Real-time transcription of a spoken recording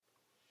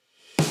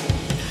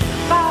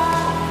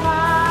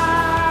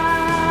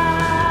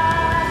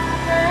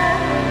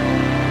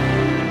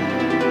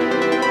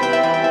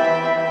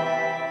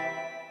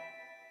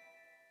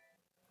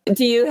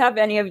Do you have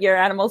any of your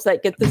animals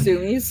that get the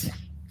zoomies?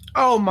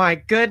 Oh my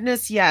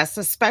goodness, yes.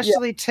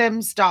 Especially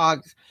Tim's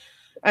dog,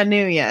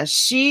 Anuya.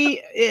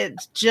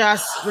 It's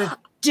just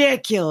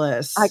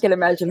ridiculous. I can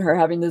imagine her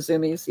having the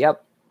zoomies.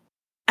 Yep.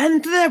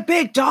 And they're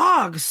big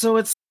dogs, so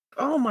it's,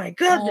 oh my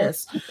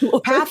goodness.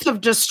 Path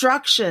of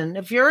destruction.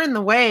 If you're in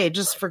the way,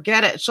 just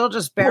forget it. She'll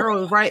just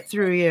barrel right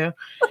through you.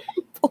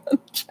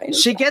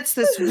 She gets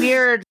this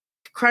weird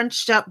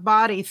crunched up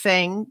body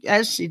thing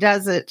as she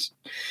does it.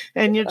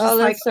 And you're just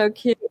that's so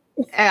cute.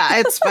 Yeah,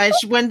 it's fun.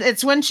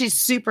 It's when she's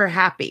super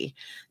happy.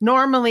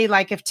 Normally,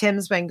 like if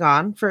Tim's been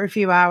gone for a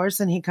few hours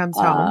and he comes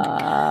home,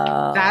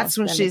 that's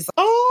when she's,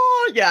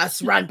 oh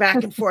yes, run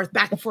back and forth,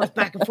 back and forth,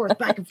 back and forth,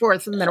 back and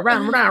forth, and then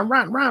around.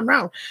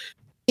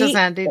 Does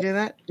Andy do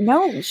that?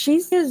 No,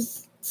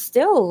 she's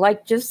still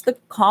like just the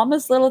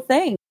calmest little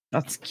thing.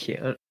 That's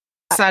cute.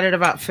 Excited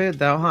about food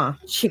though, huh?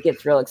 She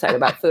gets real excited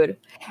about food.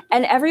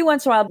 And every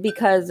once in a while,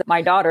 because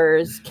my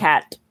daughter's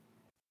cat,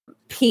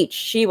 Peach,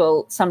 she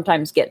will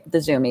sometimes get the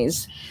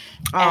zoomies.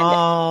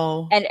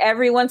 And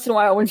every once in a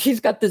while when she's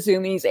got the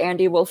zoomies,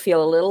 Andy will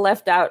feel a little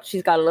left out.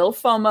 She's got a little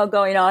FOMO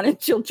going on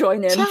and she'll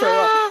join in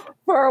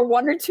for a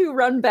 1 or 2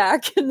 run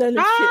back and then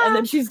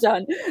she's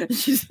done.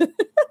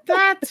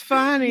 That's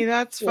funny.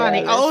 That's funny.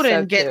 Yeah, that's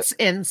Odin so gets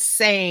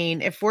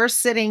insane if we're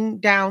sitting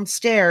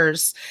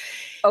downstairs.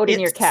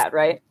 Odin, your cat,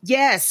 right?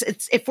 Yes.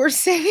 If we're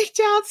sitting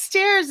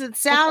downstairs, it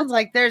sounds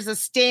like there's a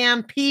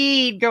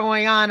stampede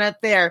going on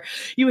up there.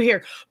 You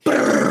hear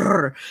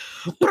brrr,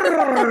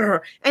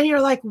 brrr, and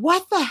you're like,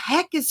 what the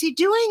heck is he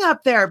doing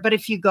up there? But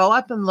if you go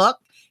up and look,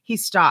 he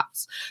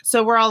stops.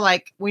 So we're all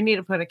like, we need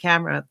to put a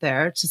camera up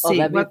there to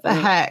see what the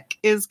heck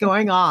is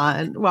going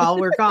on while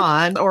we're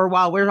gone or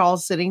while we're all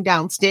sitting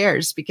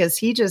downstairs, because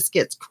he just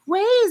gets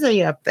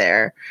crazy up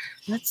there.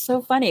 That's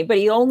so funny. But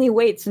he only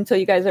waits until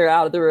you guys are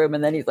out of the room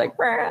and then he's like,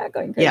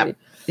 going crazy.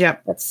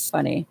 Yep. That's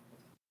funny.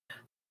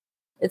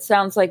 It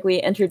sounds like we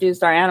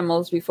introduced our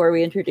animals before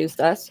we introduced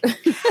us.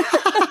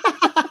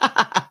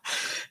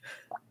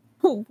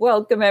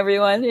 Welcome,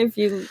 everyone. If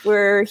you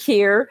were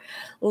here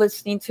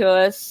listening to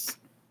us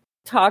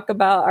talk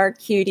about our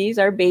cuties,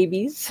 our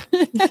babies.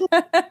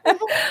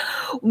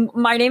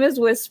 My name is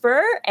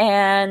Whisper,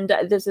 and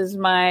this is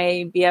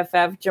my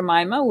BFF,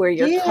 Jemima. We're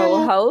your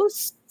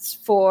co-hosts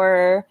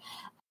for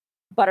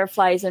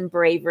Butterflies and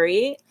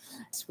Bravery.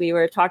 So we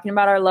were talking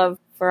about our love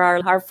for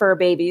our fur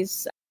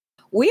babies.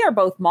 We are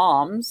both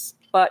moms,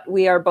 but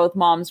we are both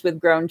moms with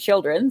grown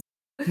children.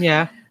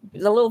 Yeah.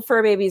 The little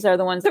fur babies are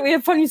the ones that we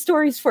have funny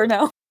stories for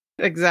now.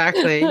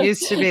 Exactly.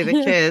 Used to be the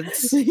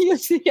kids.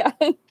 Used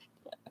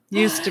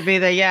to be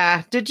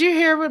did you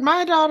hear what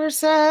my daughter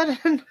said?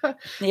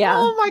 Yeah.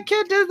 Oh, my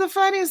kid did the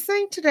funniest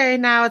thing today.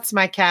 Now it's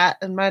my cat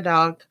and my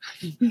dog.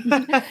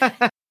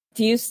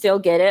 Do you still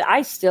get it?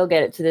 I still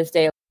get it to this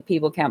day.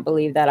 People can't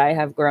believe that I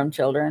have grown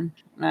children.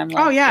 And I'm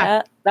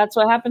like, that's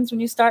what happens when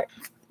you start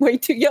way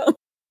too young.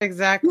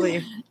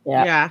 Exactly.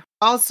 Yeah.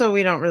 Also,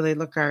 we don't really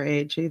look our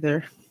age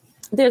either.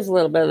 There's a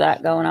little bit of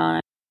that going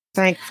on.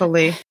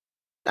 Thankfully.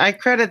 I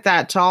credit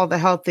that to all the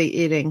healthy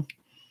eating.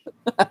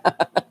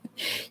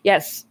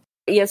 Yes.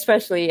 Yeah,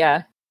 especially,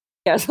 the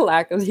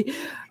lack of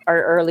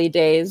our early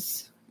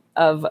days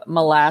of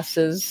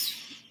molasses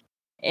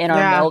in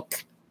our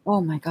milk.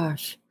 Oh, my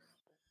gosh.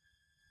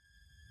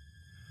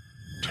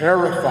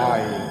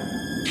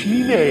 Terrifying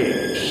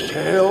teenage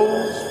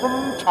tales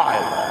from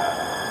Thailand.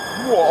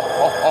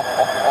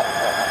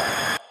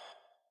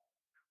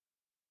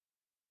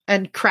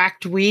 And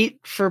cracked wheat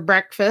for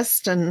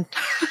breakfast. And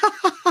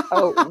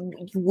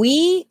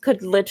we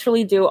could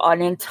literally do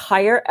an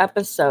entire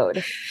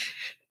episode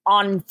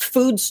on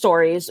food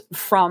stories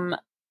from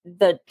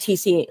the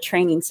TC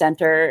training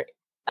center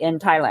in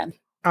Thailand.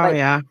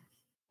 An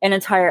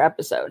entire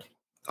episode.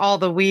 All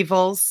the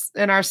weevils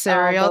in our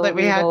cereal that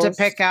we had to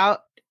pick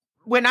out.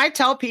 When I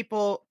tell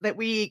people that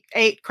we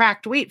ate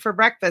cracked wheat for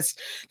breakfast,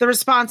 the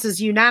response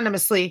is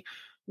unanimously,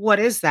 what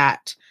is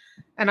that?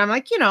 And I'm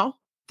like,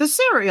 the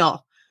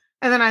cereal.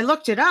 And then I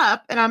looked it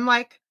up and I'm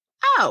like,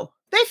 oh,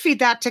 they feed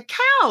that to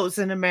cows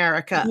in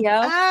America.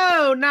 Yeah.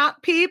 Oh,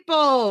 not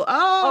people.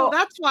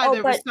 That's why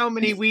there were so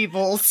many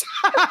weevils.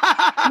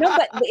 No,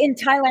 but in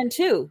Thailand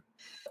too.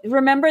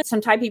 Remember some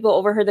Thai people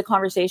overheard the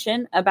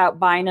conversation about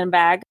buying a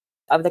bag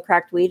of the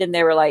cracked wheat and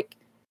they were like,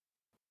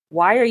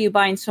 why are you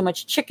buying so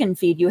much chicken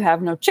feed? You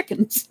have no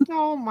chickens.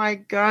 Oh my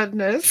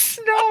goodness.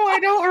 No, I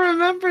don't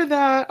remember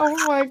that. Oh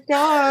my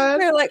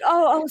God. They're like,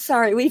 oh,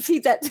 sorry. We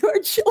feed that to our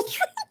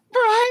children.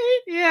 Right?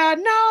 Yeah.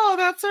 No,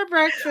 that's our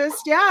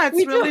breakfast. Yeah,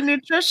 it's really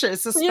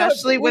nutritious,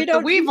 especially with the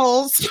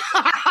weevils.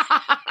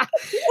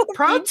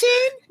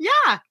 Protein?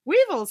 Yeah.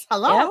 Weevils.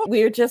 Hello. Yeah,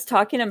 we were just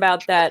talking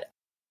about that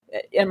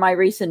in my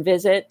recent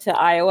visit to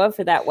Iowa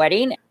for that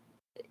wedding.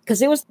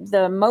 Because it was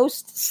the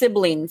most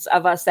siblings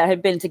of us that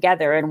had been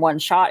together in one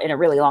shot in a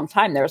really long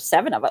time. There were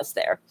 7 of us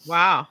there.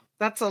 Wow.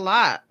 That's a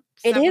lot.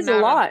 It is a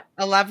lot.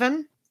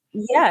 11?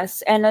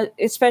 Yes. And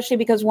especially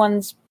because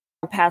one's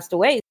passed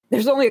away.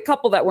 There's only a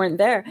couple that weren't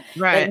there.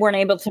 Right. That weren't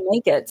able to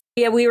make it.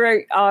 Yeah, we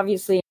were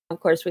obviously Of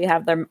course, we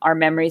have our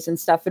memories and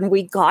stuff. And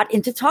we got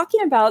into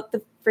talking about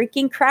the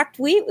freaking cracked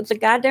weevils, the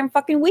goddamn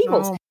fucking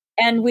weevils. Oh.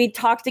 And we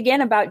talked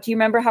again about, do you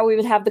remember how we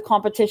would have the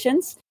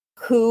competitions?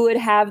 Who would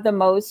have the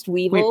most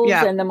weevils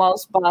and the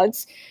most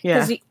bugs?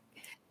 Yeah.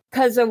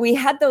 Because we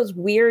had those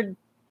weird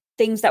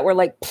things that were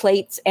like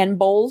plates and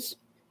bowls.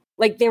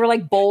 Like they were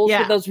like bowls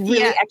with those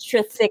really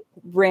extra thick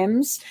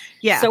rims.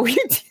 Yeah. So we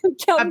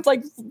would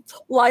like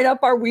line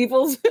up our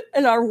weevils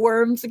and our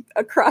worms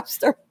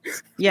across our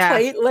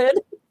plate lid.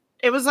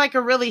 It was like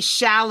a really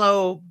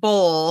shallow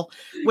bowl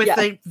with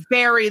a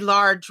very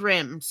large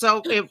rim.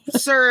 So it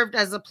served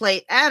as a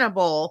plate and a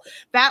bowl.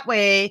 That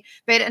way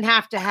they didn't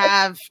have to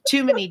have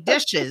too many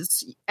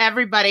dishes.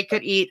 Everybody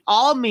could eat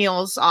all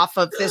meals off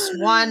of this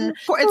one.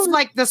 It's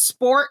like the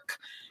spork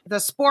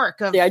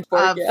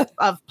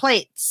of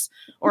plates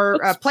or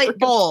a plate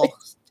bowl.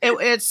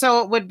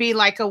 So it would be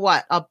like a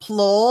what? A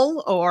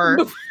plole or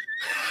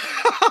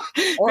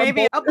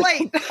maybe a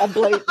plate. A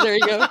plate. There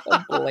you go.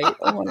 A plate.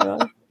 Oh my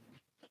God.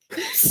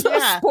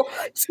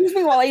 Excuse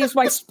me while I use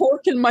my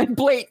spork and my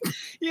plate.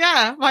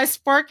 Yeah, my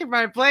spork and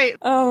my plate.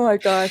 Oh my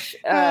gosh.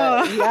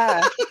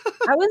 I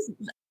was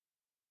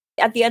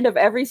at the end of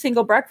every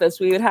single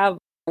breakfast, we had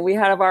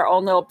our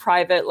own little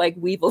private like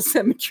weevil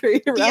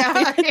cemetery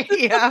around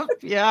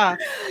Yeah.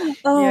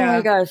 Oh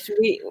my gosh.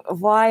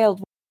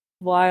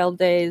 Wild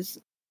days.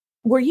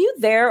 Were you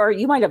there, or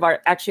you might have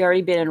actually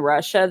already been in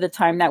Russia the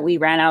time that we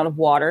ran out of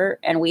water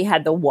and we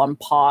had the one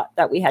pot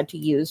that we had to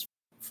use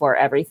for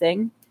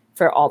everything?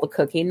 For all the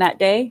cooking that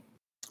day.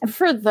 And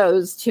for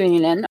those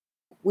tuning in,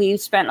 we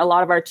spent a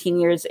lot of our teen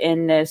years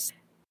in this,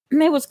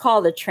 it was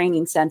called a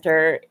training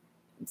center.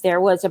 There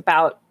was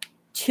about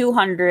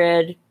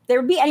 200,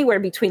 there would be anywhere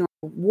between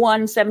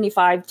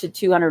 175 to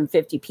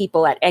 250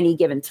 people at any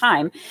given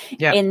time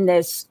in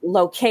this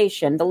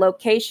location. The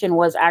location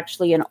was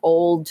actually an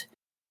old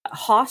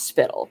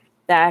hospital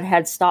that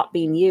had stopped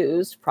being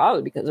used,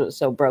 probably because it was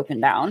so broken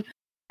down,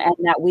 and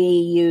that we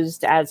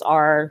used as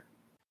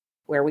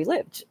where we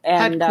lived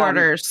and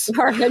headquarters,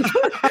 where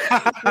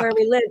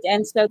we lived.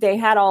 And so they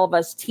had all of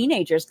us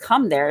teenagers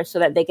come there so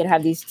that they could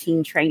have these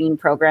teen training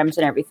programs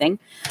and everything.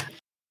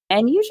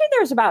 And usually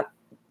there's about,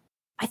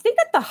 I think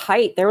at the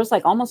height, there was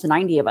like almost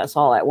 90 of us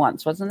all at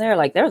once, wasn't there?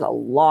 Like there was a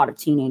lot of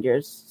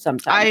teenagers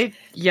sometimes.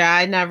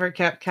 I never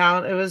kept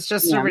count. It was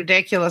just a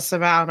ridiculous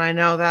amount. I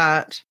know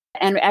that.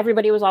 And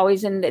everybody was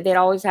always they'd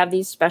always have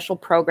these special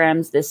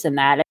programs, this and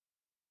that.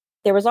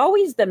 There was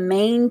always the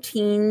main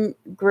teen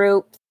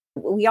group.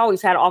 We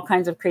always had all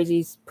kinds of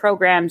crazy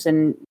programs,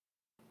 and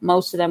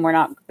most of them were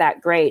not that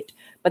great.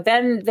 But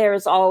then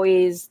there's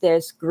always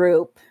this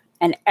group,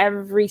 and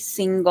every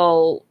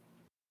single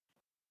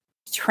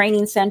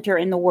training center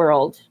in the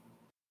world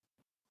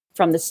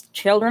from the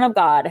Children of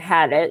God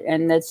had it.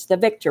 And it's the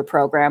Victor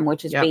program,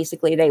 which is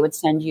basically they would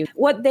send you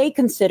what they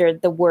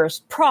considered the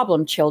worst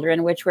problem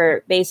children, which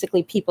were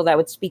basically people that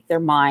would speak their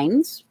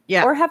minds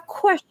or have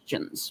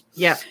questions.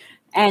 Yeah.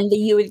 And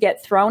you would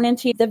get thrown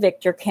into the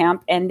Victor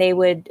camp, and they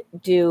would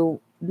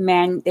do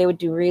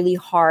really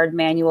hard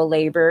manual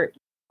labor,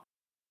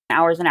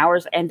 hours and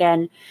hours. And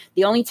then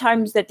the only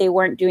times that they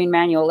weren't doing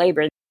manual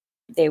labor,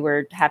 they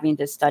were having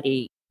to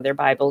study their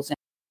Bibles. And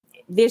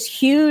this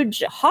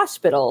huge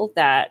hospital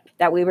that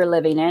we were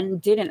living in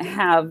didn't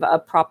have a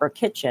proper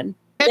kitchen.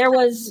 There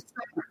was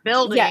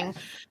building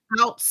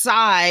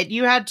outside.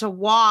 You had to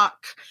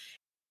walk.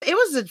 It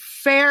was a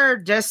fair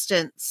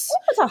distance.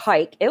 It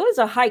was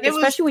a hike,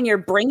 especially when you're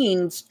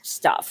bringing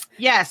stuff.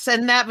 Yes,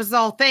 and that was the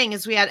whole thing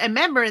is I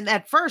remember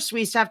at first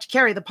we used to have to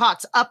carry the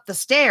pots up the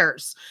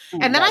stairs.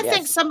 And then I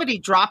think somebody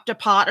dropped a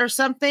pot or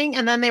something,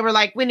 and then they were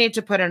like, we need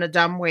to put in a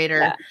dumbwaiter.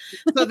 Yeah.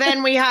 So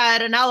then we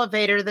had an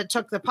elevator that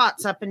took the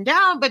pots up and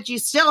down, but you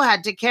still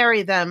had to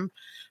carry them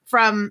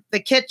from the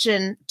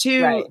kitchen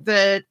to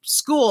the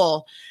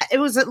school. It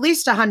was at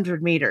least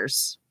 100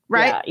 meters,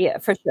 right? Yeah,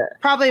 for sure.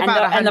 Probably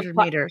about 100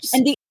 meters.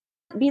 And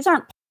these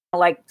aren't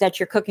like that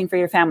you're cooking for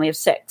your family of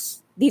 6.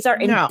 These are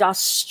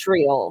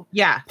industrial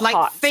pots.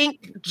 Like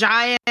think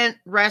giant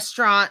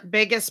restaurant,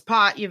 biggest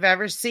pot you've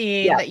ever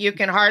seen that you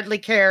can hardly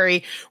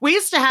carry. We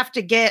used to have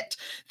to get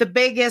the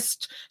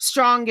biggest,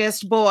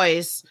 strongest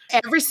boys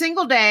every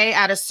single day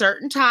at a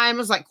certain time. It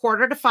was like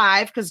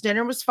 4:45 because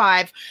dinner was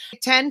 5.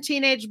 10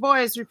 teenage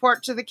boys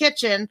report to the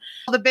kitchen.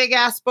 All the big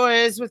ass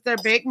boys with their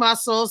big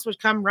muscles would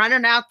come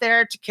running out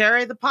there to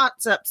carry the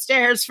pots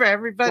upstairs for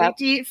everybody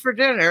to eat for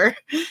dinner.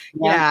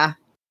 Yeah.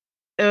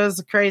 It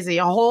was crazy,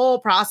 a whole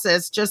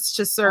process just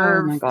to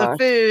serve the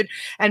food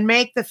and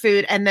make the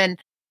food. And then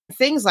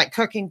things like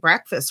cooking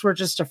breakfast were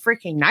just a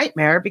freaking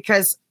nightmare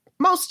because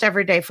most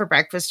every day for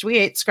breakfast, we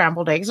ate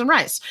scrambled eggs and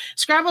rice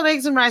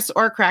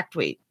or cracked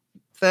wheat.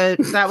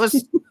 That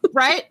was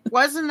right.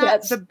 Wasn't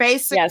that the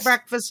basic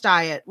breakfast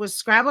diet was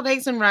scrambled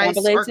eggs and rice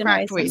or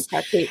cracked wheat?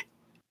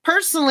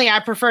 Personally,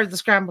 I preferred the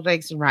scrambled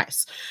eggs and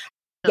rice.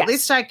 At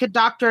least I could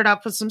doctor it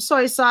up with some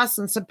soy sauce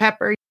and some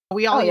pepper.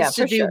 We all used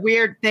to do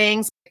weird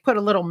things. Put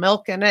a little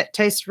milk in it.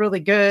 Tastes really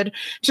good.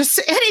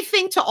 Just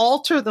anything to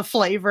alter the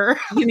flavor.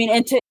 You mean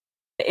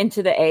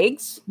into the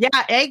eggs? Yeah,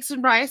 eggs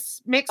and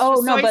rice mixed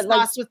with soy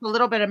sauce with a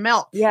little bit of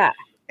milk. Yeah.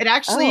 It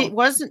actually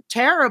wasn't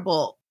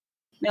terrible.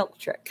 Milk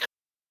trick.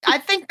 I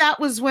think that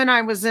was when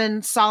I was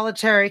in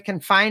solitary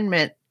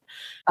confinement.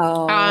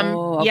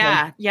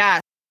 Okay. Yeah.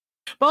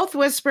 Both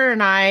Whisper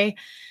and I,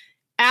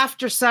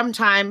 after some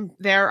time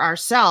there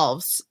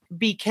ourselves,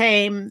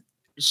 became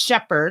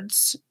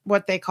shepherds,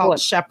 what they called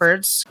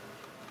shepherds.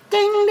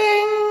 Ding,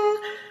 ding.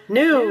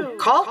 New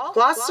cult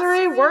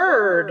glossary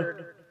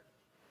word.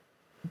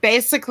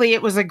 Basically,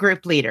 it was a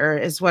group leader,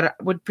 is what it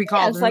would be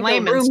called in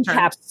layman's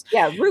terms.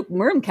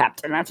 Room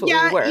captain. That's what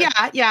we were.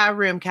 Yeah,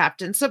 room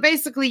captain. So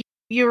basically,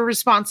 you were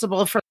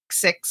responsible for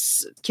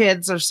 6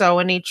 kids or so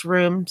in each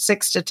room,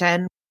 6 to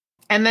 10.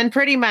 And then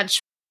pretty much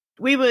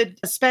we would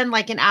spend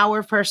like an hour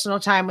of personal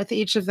time with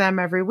each of them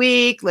every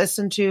week,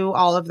 listen to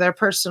all of their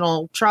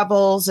personal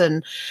troubles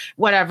and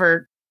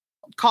whatever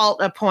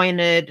cult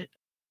appointed.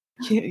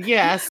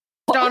 Yes.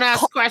 Don't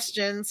ask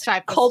questions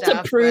type of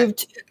stuff.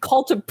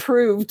 Cult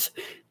approved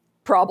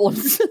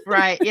problems.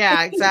 Right.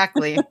 Yeah,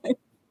 exactly.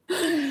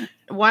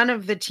 One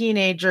of the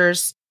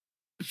teenagers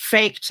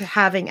faked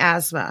having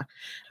asthma.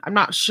 I'm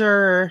not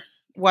sure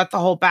what the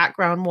whole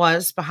background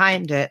was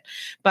behind it,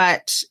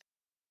 but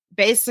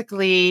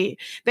basically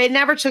they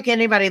never took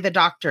anybody to the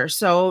doctor.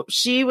 So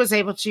she was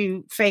able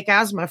to fake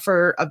asthma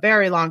for a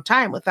very long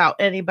time without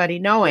anybody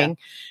knowing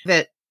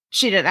that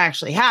she didn't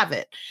actually have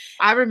it.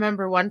 I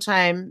remember one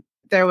time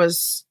there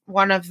was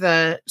one of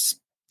the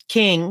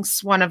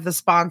kings, one of the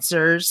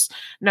sponsors,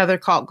 another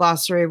cult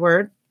glossary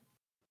word,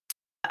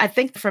 I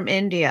think from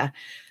India.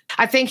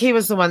 I think he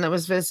was the one that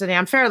was visiting.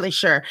 I'm fairly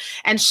sure.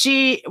 And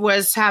she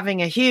was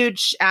having a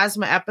huge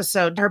asthma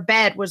episode. Her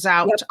bed was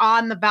out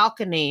on the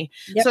balcony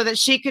so that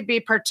she could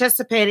be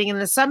participating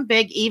in some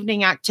big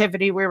evening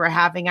activity we were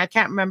having. I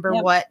can't remember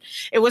what.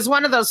 It was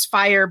one of those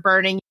fire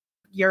burning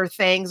your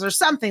things or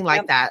something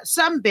like that.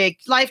 Some big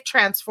life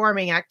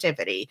transforming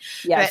activity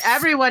that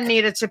everyone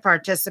needed to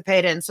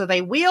participate in. So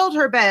they wheeled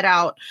her bed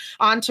out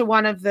onto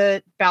one of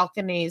the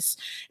balconies.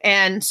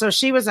 And so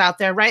she was out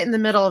there right in the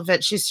middle of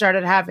it. She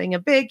started having a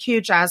big,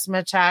 huge asthma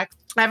attack.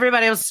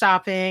 Everybody was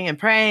stopping and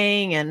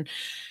praying and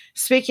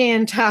speaking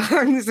in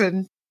tongues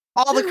and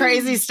all the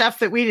crazy stuff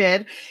that we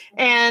did.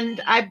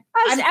 And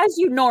as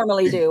you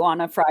normally do on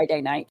a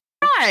Friday night.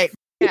 Right.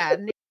 Yeah.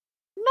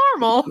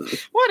 Normal.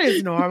 What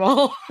is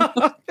normal?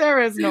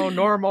 There is no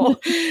normal,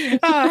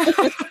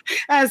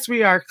 as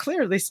we are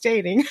clearly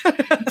stating.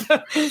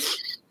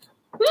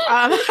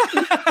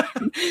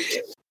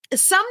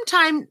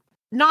 Sometime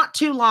not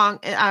too long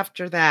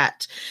after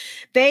that,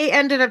 they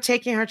ended up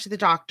taking her to the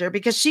doctor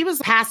because she was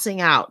passing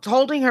out,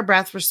 holding her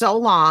breath for so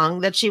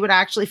long that she would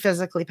actually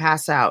physically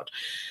pass out.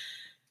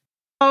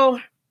 So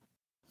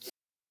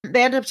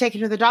they ended up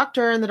taking her to the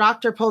doctor, and the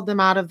doctor pulled them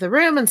out of the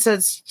room and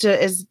says,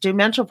 do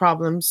mental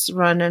problems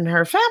run in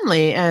her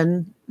family?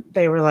 And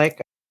they were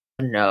like,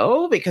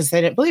 no, because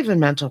they didn't believe in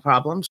mental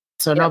problems.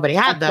 So nobody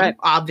had them,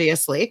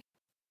 obviously.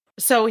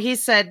 So he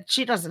said,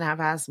 she doesn't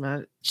have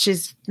asthma.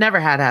 She's never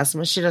had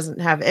asthma. She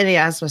doesn't have any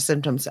asthma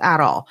symptoms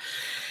at all.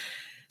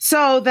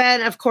 So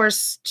then, of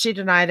course, she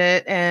denied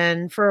it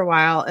and for a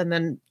while, and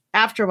then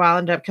after a while,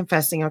 ended up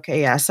confessing,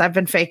 okay, yes, I've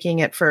been faking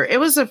it it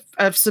was a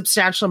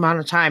substantial amount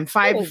of time,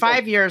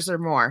 5 years or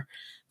more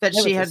that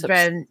she had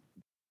been,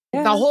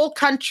 the whole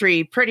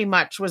country pretty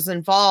much was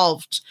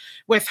involved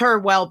with her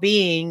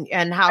well-being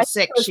and how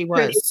sick she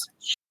was.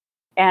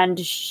 And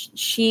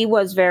she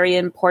was very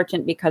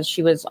important because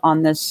she was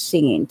on the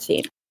singing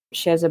team.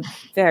 She has a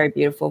very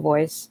beautiful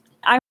voice.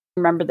 I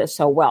remember this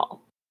so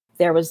well.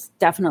 There was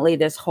definitely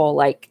this whole,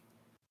 like,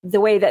 the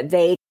way that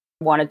they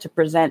wanted to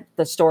present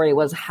the story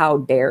was how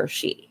dare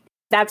she.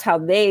 That's how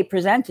they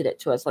presented it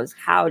to us, was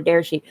how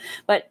dare she.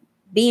 But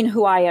being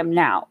who I am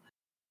now,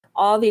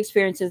 all the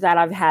experiences that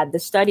I've had, the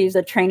studies,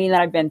 the training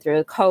that I've been through,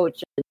 a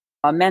coach,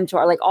 a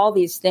mentor, like all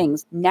these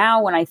things.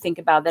 Now when I think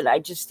about it, I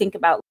just think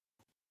about,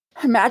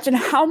 imagine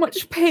how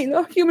much pain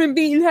a human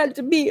being had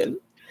to be in.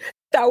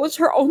 That was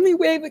her only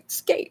way of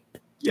escape.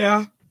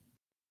 Yeah.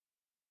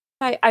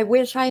 I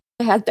wish I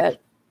had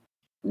that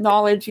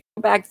knowledge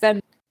back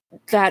then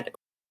that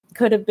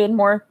could have been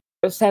more,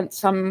 sent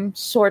some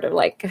sort of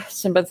like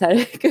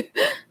sympathetic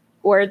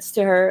words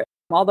to her,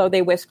 although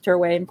they whisked her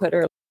away and put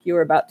her, like you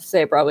were about to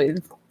say, probably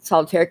in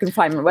solitary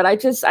confinement. But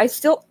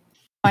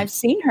I've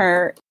seen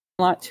her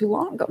not too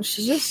long ago.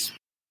 She's just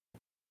a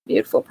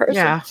beautiful person.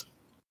 Yeah.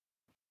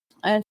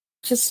 And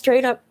just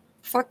straight up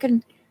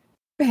fucking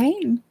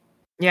pain.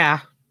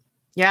 Yeah.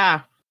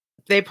 Yeah.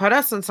 They put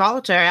us in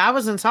solitary. I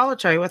was in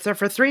solitary with her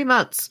for 3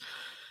 months.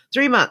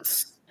 3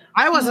 months.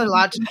 I wasn't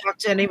allowed to talk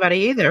to anybody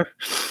either.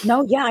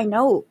 No, yeah, I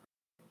know.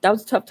 That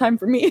was a tough time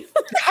for me.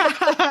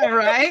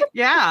 Right?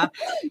 Yeah.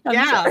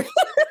 Sure.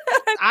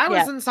 I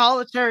was in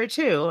solitary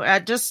too.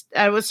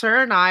 It was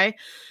her and I.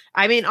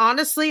 I mean,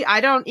 honestly,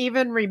 I don't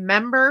even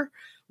remember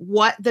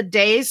what the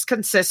days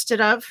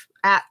consisted of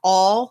at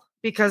all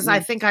because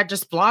I think I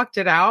just blocked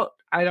it out.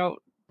 I don't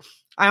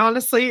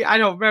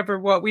remember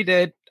what we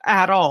did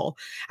at all.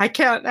 I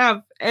can't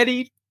have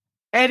any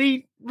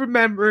any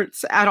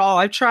remembrance at all.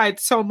 I tried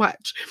so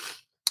much.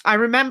 I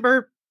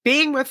remember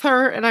being with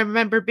her and I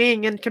remember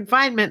being in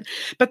confinement,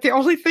 but the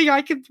only thing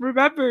I can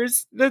remember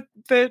is the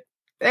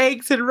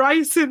eggs and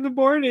rice in the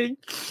morning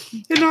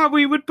and how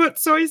we would put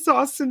soy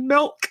sauce and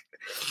milk.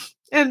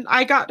 And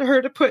I got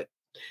her to put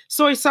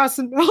soy sauce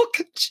and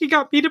milk. She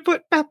got me to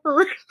put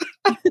pepper.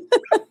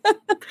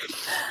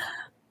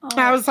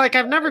 I was like,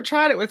 I've never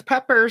tried it with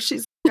pepper.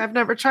 She's like, I've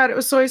never tried it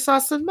with soy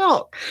sauce and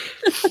milk.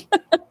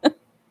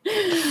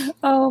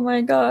 Oh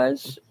my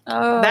gosh.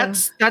 Oh.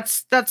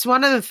 That's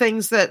one of the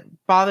things that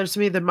bothers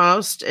me the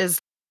most is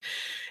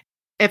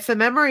if the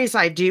memories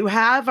I do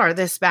have are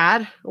this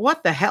bad,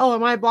 what the hell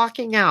am I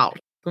blocking out?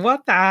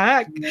 What the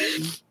heck?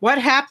 What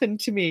happened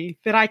to me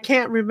that I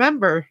can't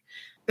remember?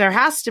 There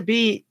has to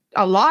be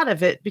a lot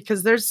of it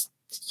because there's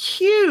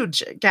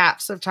huge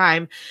gaps of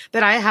time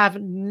that I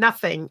have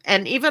nothing.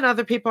 And even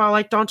other people are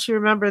like, don't you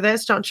remember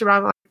this? Don't you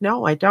remember? Like,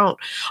 no, I don't.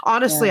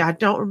 Honestly, I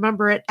don't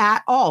remember it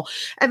at all.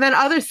 And then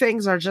other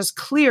things are just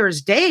clear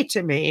as day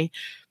to me.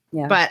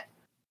 Yeah. But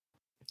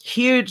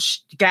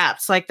huge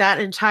gaps, like that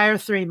entire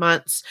 3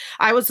 months.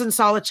 I was in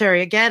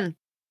solitary again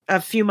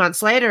a few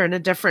months later in a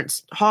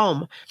different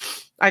home.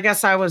 I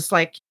guess I was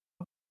like,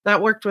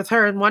 that worked with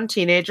her and one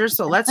teenager,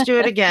 so let's do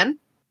it again.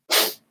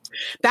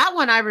 That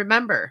one I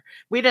remember.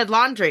 We did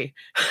laundry.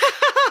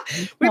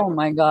 Oh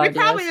my God. We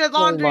probably did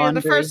laundry in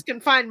the first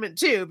confinement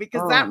too,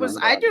 because that was,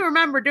 I do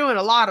remember doing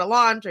a lot of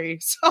laundry.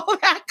 So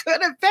that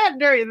could have been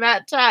during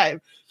that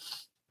time.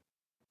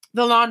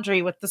 The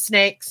laundry with the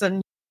snakes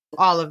and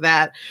all of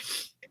that.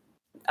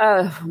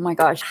 Oh my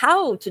gosh.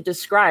 How to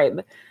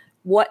describe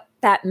what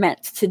that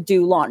meant to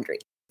do laundry?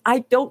 I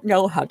don't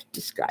know how to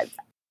describe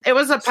that. It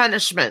was a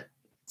punishment.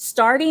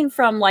 Starting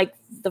from like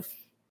the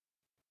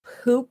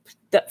poop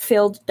that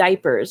filled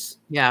diapers.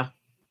 Yeah.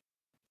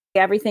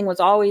 Everything was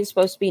always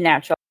supposed to be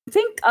natural.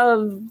 Think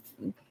of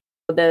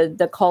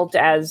the cult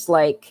as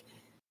like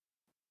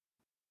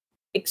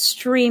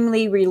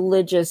extremely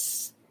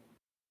religious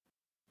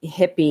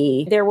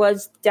hippie. There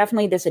was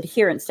definitely this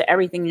adherence to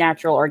everything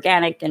natural,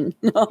 organic, and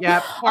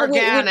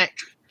organic.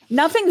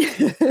 Nothing.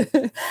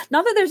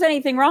 Not that there's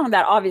anything wrong with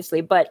that,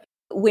 obviously, but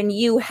when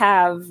you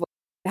have,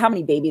 how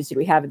many babies did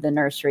we have in the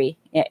nursery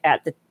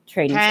at the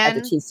training 10, at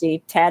the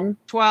TC? 10,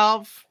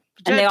 12.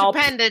 And they all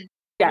depended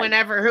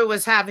whenever who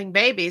was having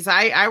babies.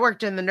 I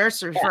worked in the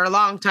nursery for a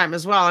long time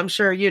as well. I'm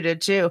sure you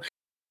did too.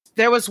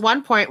 There was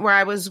one point where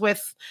I was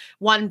with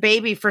one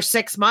baby for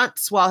 6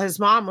 months while his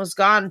mom was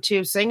gone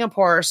to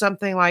Singapore or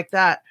something like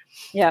that.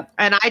 Yeah.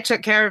 And I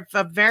took care of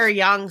a very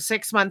young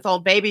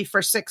 6-month-old baby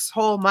for 6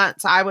 whole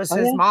months. I was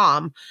his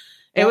mom.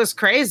 It was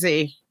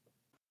crazy.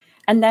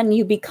 And then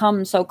you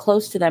become so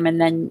close to them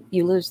and then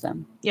you lose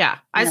them. Yeah.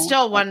 I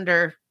still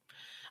wonder.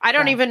 I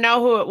don't even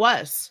know who it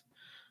was.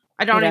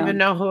 I don't even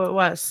know who it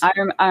was.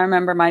 I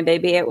remember my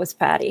baby. It was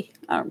Patty.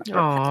 I remember.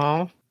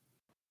 Aww.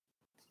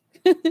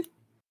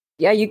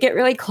 Yeah, you get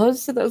really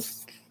close to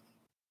those.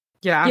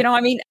 Yeah. You know,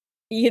 I mean,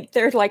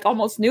 they're like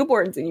almost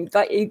newborns, and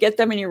you get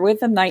them, and you're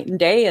with them night and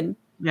day, and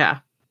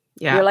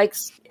you're like,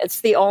 it's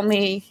the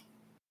only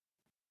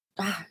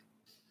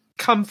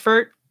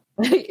comfort.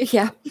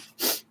 Yeah.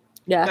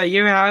 That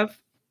you have.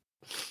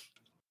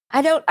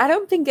 I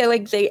don't think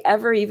they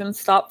ever even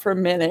stop for a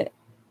minute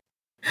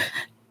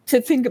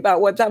to think about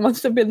what that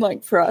must have been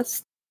like for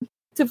us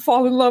to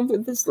fall in love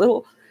with this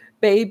little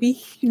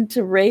baby and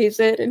to raise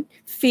it and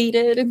feed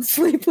it and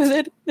sleep with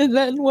it. And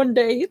then one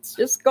day it's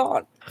just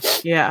gone.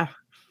 Yeah.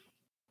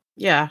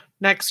 Yeah.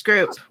 Next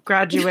group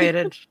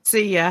graduated.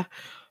 See ya.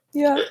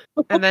 Yeah.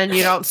 And then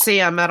you don't see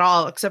them at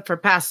all except for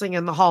passing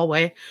in the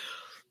hallway.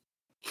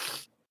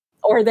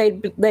 Or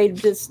they'd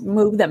just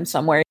move them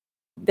somewhere.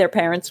 Their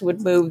parents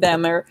would move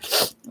them or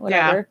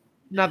whatever. Yeah.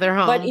 Another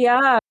home. But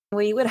yeah,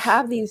 we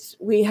had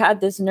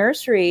this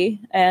nursery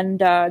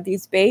and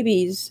these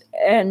babies.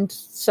 And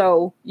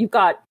so you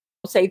got,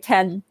 say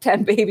 10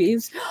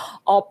 babies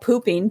all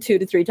pooping 2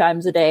 to 3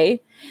 times a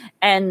day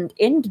and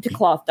into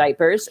cloth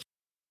diapers.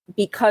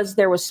 Because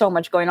there was so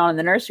much going on in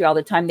the nursery all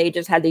the time, they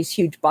just had these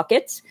huge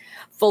buckets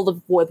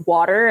full with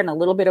water and a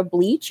little bit of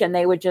bleach, and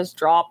they would just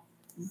drop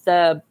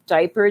the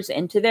diapers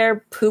into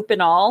there, poop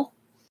and all.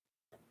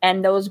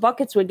 And those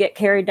buckets would get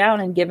carried down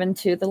and given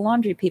to the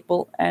laundry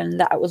people. And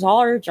that was all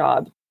our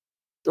job.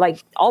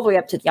 Like all the way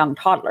up to young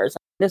toddlers.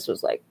 This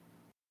was like,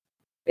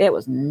 it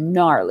was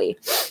gnarly.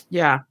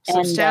 Yeah.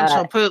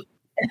 Substantial poop.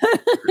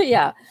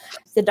 Yeah.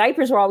 The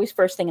diapers were always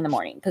first thing in the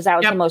morning because that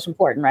was the most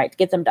important, right? To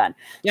get them done.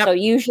 Yep. So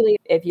usually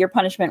if your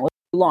punishment was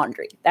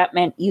laundry, that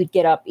meant you'd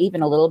get up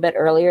even a little bit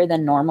earlier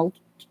than normal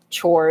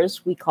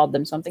chores. We called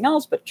them something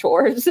else, but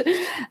chores.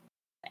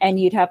 And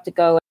you'd have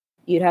to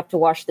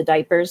wash the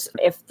diapers.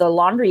 If the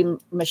laundry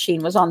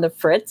machine was on the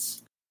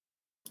fritz,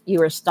 you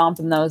were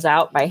stomping those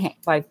out by hand.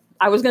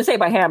 I was going to say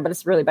by hand, but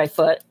it's really by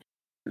foot.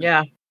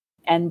 Yeah.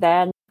 And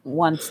then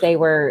once they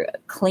were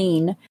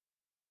clean,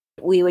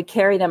 we would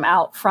carry them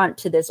out front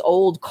to this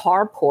old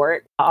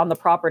carport on the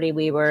property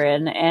we were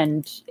in.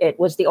 And it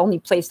was the only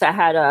place that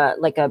had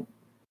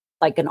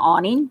an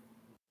awning.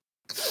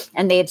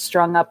 And they had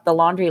strung up the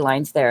laundry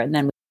lines there, and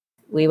then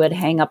we would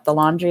hang up the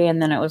laundry,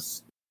 and then it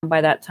was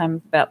by that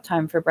time about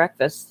time for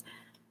breakfast.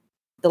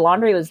 The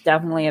laundry was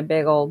definitely a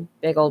big old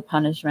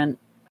punishment.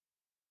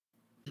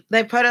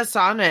 They put us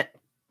on it.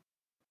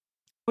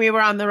 We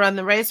were on the Run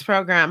the Race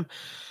program.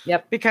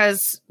 Yep.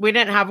 Because we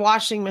didn't have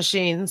washing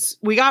machines.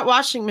 We got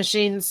washing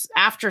machines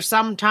after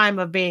some time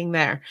of being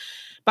there.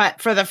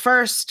 But for the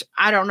first,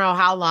 I don't know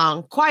how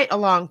long, quite a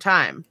long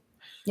time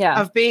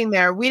of being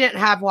there, we didn't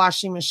have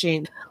washing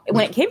machines.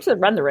 When it came to the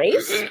Run the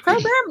Race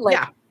program,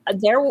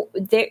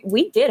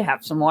 we did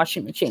have some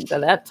washing machines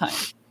at that time.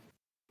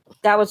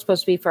 That was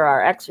supposed to be for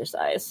our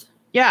exercise.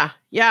 Yeah,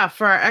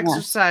 for our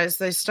exercise.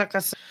 They stuck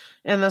us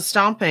in the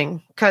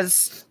stomping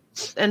because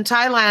in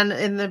Thailand,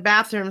 in the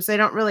bathrooms, they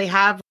don't really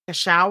have a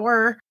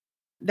shower.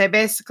 They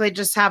basically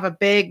just have a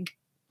big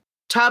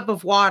tub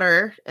of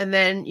water, and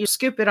then you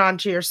scoop it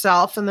onto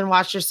yourself and then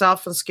wash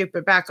yourself and scoop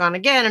it back on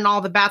again. And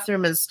all the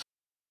bathroom is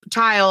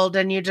tiled,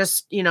 and you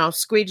just,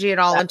 squeegee it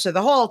all into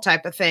the hole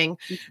type of thing.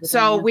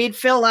 So we'd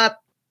fill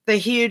up the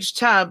huge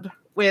tub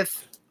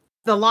with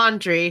the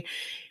laundry.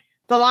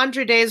 The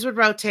laundry days would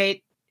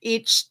rotate.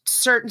 Each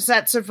certain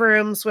sets of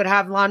rooms would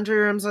have laundry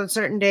rooms on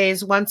certain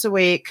days, once a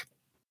week.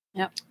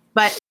 Yep.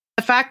 But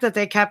the fact that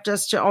they kept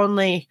us to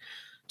only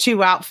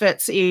 2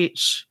 outfits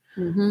each,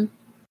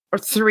 or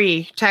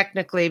 3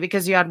 technically,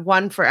 because you had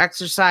 1 for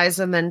exercise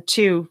and then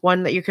 2,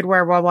 1 that you could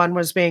wear while 1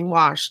 was being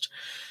washed.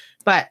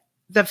 But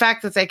the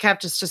fact that they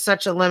kept us to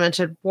such a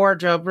limited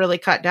wardrobe really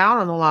cut down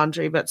on the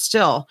laundry. But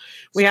still,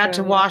 we had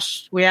to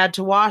wash. We had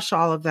to wash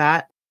all of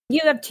that.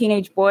 You have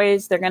teenage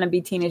boys; they're going to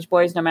be teenage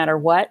boys no matter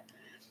what.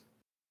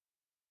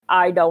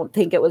 I don't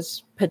think it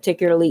was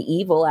particularly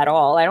evil at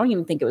all. I don't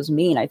even think it was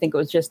mean. I think it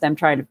was just them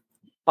trying to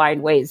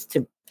find ways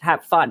to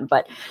have fun.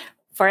 But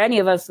for any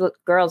of us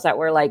girls that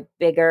were like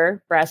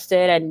bigger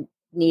breasted and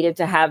needed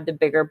to have the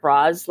bigger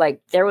bras,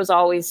 like there was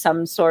always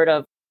some sort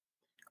of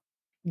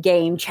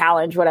game,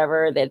 challenge,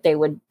 whatever, that they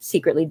would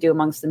secretly do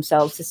amongst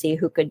themselves to see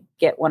who could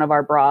get one of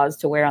our bras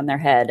to wear on their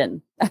head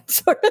and that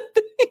sort of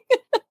thing.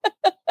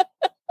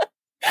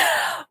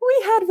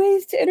 We had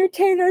ways to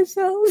entertain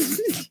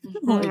ourselves.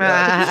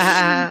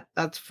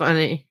 That's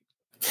funny.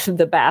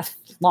 The bath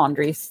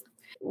laundries.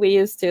 We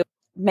used to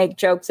make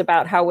jokes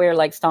about how we're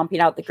like stomping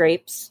out the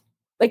grapes.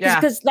 Like,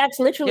 because that's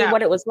literally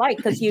what it was like.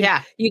 Because you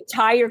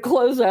tie your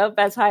clothes up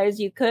as high as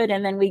you could,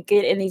 and then we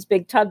get in these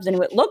big tubs,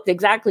 and it looked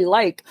exactly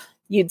like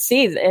you'd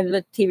see in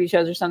the TV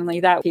shows or something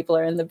like that. People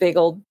are in the big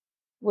old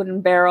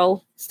wooden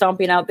barrel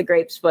stomping out the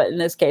grapes, but in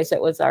this case,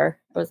 it was the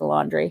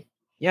laundry.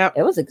 Yep.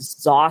 It was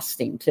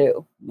exhausting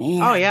too,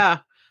 man. Oh yeah,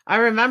 I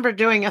remember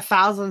doing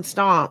 1,000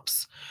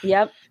 stomps.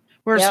 Yep.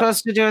 We're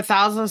supposed to do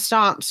 1,000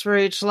 stomps for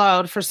each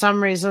load. For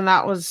some reason,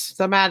 that was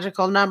the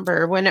magical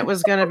number when it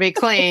was going to be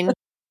clean.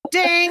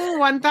 Ding!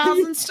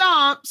 1,000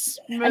 stomps.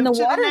 And the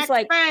water's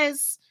like,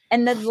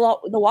 and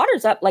the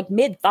water's up like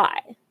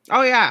mid-thigh.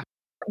 Oh yeah.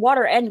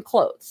 Water and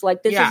clothes.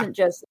 Like this isn't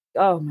just,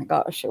 oh my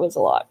gosh, it was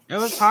a lot. It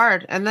was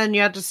hard. And then you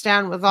had to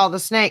stand with all the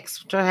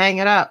snakes to hang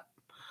it up.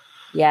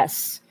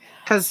 Yes.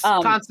 Because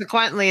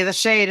consequently, the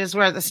shade is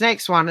where the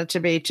snakes wanted to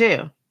be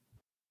too.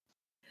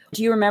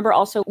 Do you remember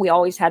also, we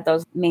always had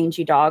those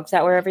mangy dogs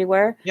that were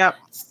everywhere? Yep.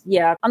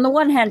 Yeah. On the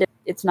one hand,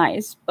 it's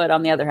nice. But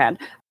on the other hand,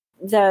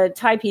 the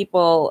Thai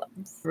people,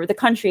 the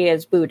country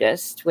is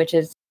Buddhist, which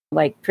is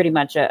like pretty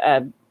much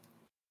a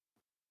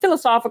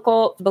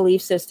philosophical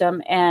belief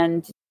system.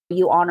 And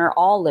you honor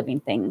all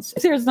living things.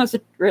 There's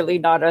really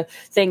not a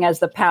thing as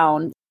the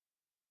pound,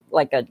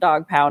 like a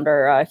dog pound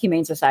or a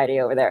humane society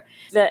over there.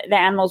 The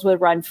animals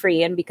would run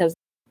free, and because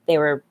they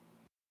were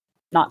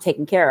not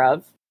taken care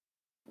of,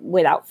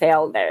 without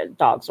fail, their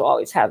dogs will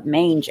always have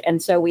mange.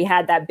 And so we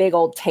had that big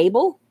old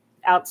table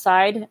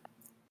outside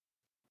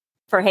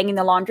for hanging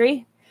the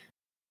laundry.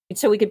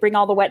 So we could bring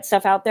all the wet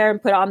stuff out there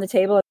and put it on the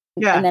table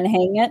and then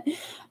hang it.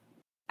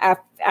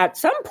 At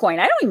some point,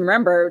 I don't even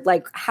remember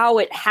like how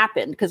it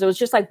happened, because it was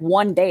just like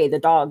one day the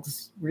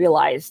dogs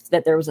realized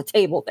that there was a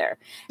table there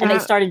and they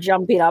started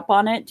jumping up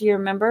on it. Do you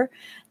remember?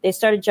 They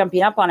started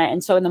jumping up on it.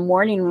 And so in the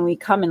morning when we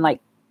come and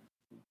like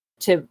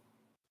to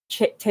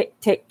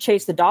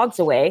chase the dogs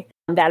away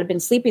that had been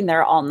sleeping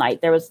there all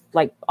night, there was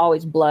like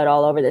always blood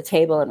all over the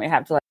table, and we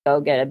have to like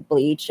go get a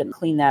bleach and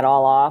clean that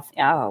all off.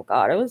 Oh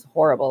God, it was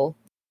horrible.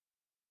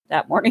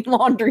 That morning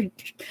laundry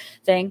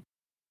thing.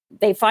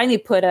 They finally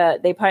put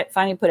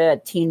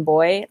a teen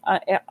boy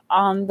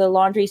on the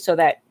laundry so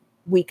that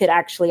we could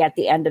actually at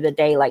the end of the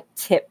day like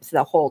tip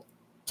the whole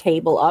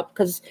table up,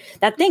 because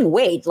that thing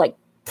weighed like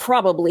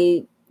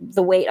probably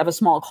the weight of a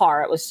small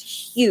car. It was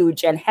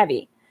huge and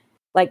heavy.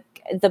 Like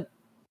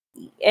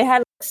it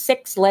had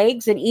 6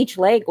 legs, and each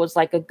leg was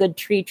like a good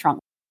tree trunk,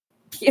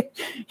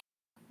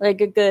 like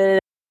a good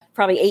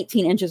probably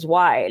 18 inches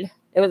wide.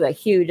 It was a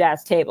huge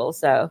ass table.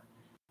 So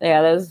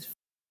yeah,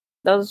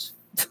 those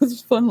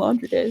fun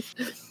laundry days.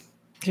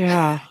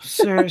 Yeah,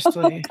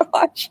 seriously. Oh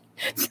gosh,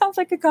 sounds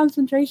like a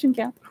concentration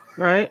camp.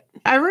 Right.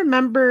 I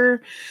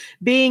remember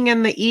being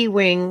in the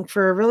E-wing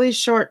for a really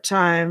short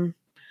time.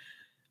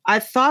 I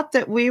thought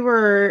that we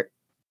were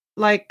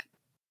like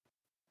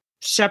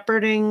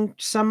shepherding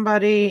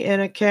somebody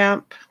in a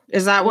camp.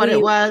 Is that what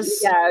it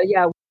was?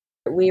 Yeah.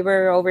 We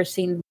were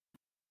overseeing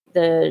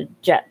the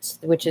Jets,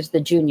 which is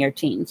the junior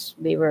teens.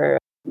 We were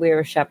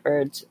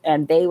shepherds,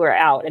 and they were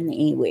out in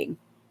the E-wing.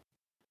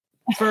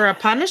 For a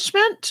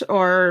punishment,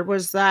 or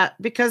was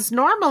that because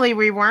normally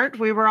we weren't?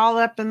 We were all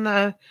up in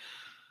the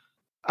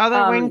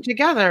other wing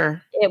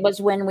together. It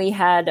was when we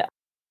had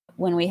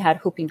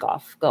whooping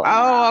cough going.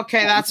 Oh,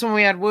 okay. That's when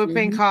we had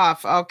whooping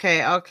cough.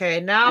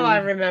 Okay. Now I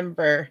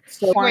remember.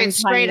 So we went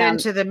straight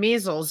into the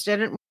measles,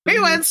 didn't we? We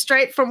went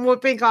straight from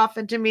whooping cough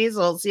into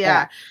measles.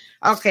 Yeah.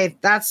 Okay.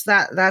 That's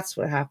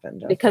what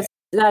happened. Okay. Because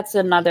that's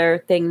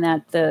another thing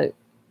that the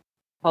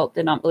cult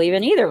did not believe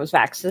in either, was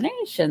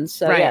vaccinations.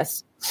 So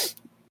yes.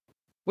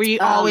 We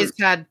always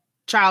had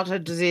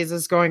childhood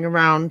diseases going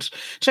around.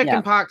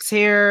 Chickenpox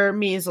here,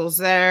 measles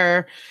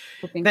there.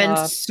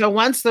 So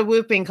once the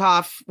whooping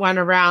cough went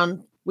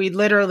around, we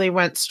literally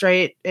went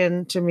straight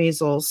into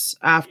measles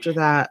after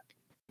that.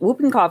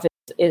 Whooping cough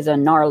is a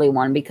gnarly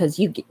one because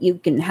you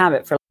can have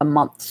it for a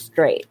month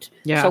straight.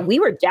 Yeah. So we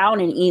were down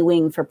in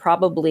E-wing for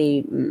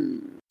probably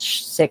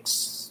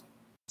 6-7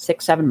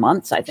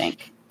 months, I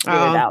think. We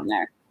were down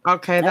there.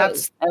 Okay,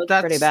 that's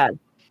pretty bad.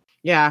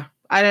 Yeah,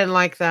 I didn't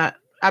like that.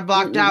 I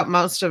blocked out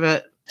most of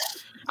it.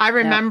 I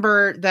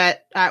remember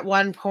that at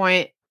one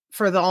point,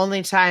 for the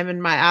only time in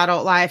my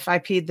adult life, I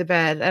peed the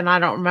bed, and I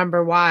don't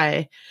remember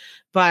why.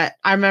 But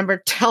I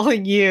remember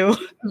telling you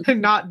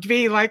and not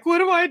being like, what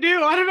do?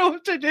 I don't know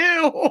what to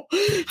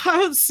do.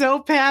 I was so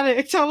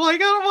panicked. I'm like, I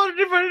don't want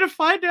anybody to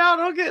find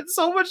out. I'll get in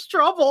so much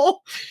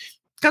trouble.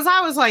 Because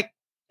I was like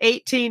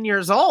 18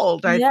 years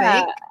old, I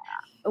think.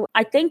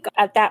 I think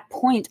at that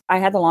point, I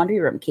had the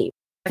laundry room key.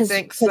 I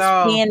think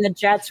so. Me and the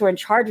Jets were in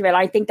charge of it.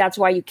 I think that's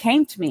why you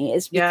came to me,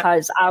 is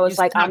because I was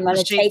like, I'm going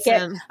to take it.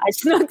 I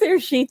snuck their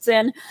sheets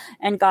in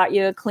and got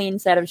you a clean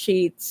set of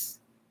sheets.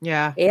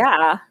 Yeah.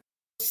 Yeah.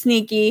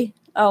 Sneaky.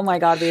 Oh my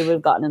God, we would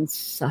have gotten in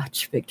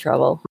such big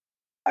trouble.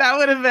 That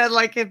would have been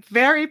like a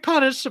very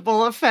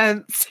punishable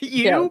offense.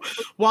 You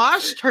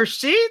washed her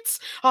sheets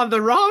on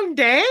the wrong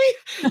day?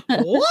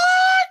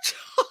 What?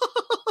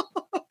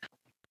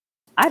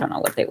 I don't know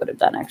what they would have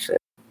done, actually.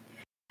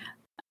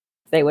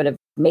 They would have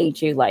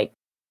made you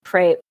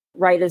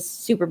write a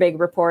super big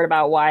report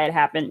about why it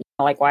happened,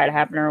 why it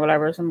happened or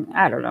whatever.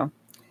 I don't know.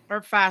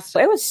 Or fast.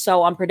 It was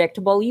so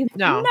unpredictable. You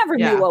never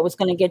knew what was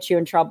going to get you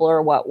in trouble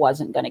or what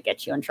wasn't going to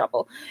get you in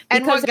trouble.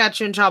 And what got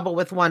you in trouble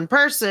with one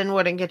person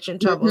wouldn't get you in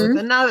trouble with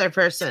another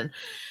person.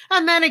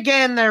 And then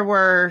again, there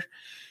were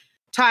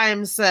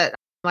times that,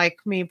 like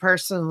me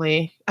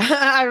personally,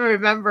 I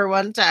remember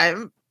one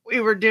time we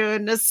were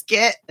doing a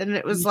skit and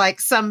it was like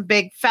some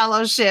big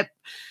fellowship,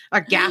 a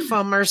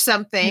GAFM or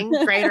something,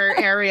 Greater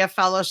Area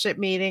Fellowship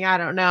meeting, I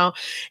don't know.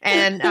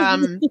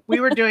 And we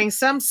were doing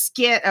some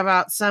skit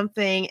about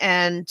something,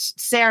 and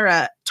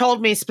Sarah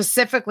told me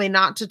specifically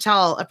not to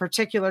tell a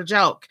particular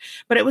joke,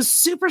 but it was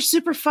super,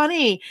 super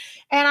funny.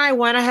 And I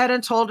went ahead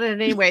and told it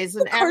anyways,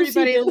 and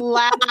everybody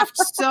laughed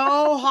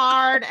so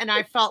hard, and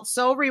I felt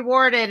so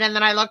rewarded. And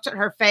then I looked at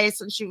her face,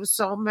 and she was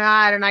so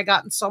mad, and I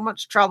got in so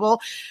much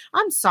trouble.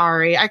 I'm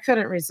sorry. I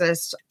couldn't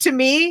resist. To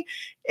me,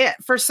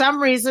 for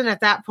some reason at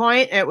that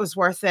point, it was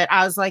worth it.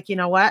 I was like, you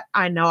know what?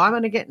 I know I'm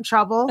going to get in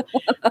trouble.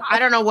 I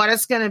don't know what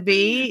it's going to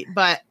be,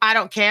 but I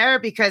don't care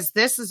because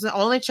this is the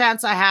only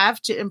chance I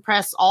have to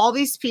impress all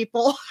these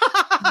people.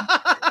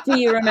 Do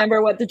you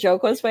remember what the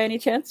joke was by any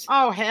chance?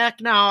 Oh, heck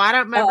no. I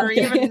don't remember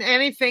even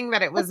anything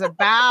that it was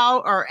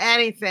about or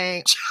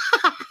anything.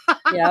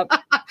 Yep.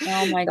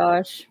 Oh my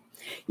gosh.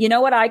 You know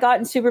what? I got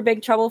in super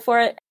big trouble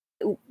for it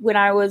when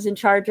I was in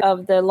charge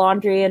of the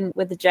laundry and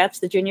with the Jets,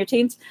 the junior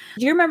teams.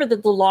 Do you remember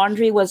that the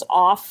laundry was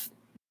off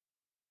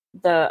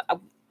the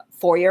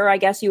foyer, I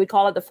guess you would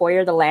call it, the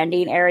foyer, the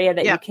landing area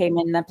that you came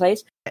in that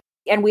place?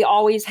 And we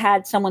always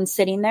had someone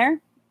sitting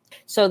there.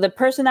 So the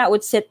person that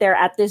would sit there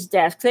at this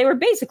desk, they were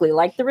basically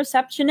like the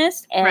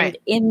receptionist, and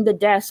in the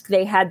desk,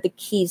 they had the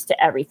keys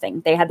to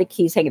everything. They had the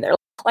keys hanging there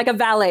like a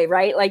valet,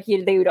 right? Like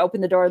they would open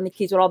the door and the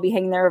keys would all be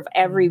hanging there of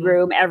every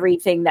room,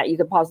 everything that you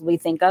could possibly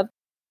think of,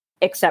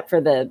 except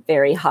for the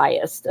very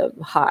highest of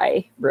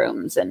high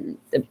rooms and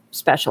the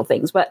special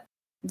things. But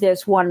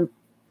this one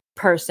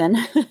person,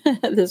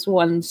 this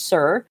one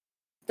sir,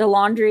 the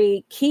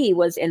laundry key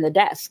was in the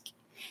desk.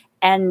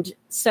 And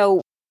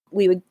so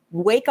we would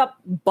wake up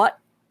butt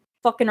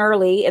fucking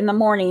early in the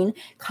morning,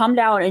 come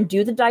down and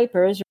do the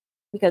diapers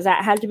because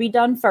that had to be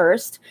done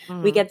first.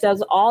 We get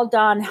those all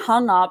done,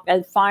 hung up,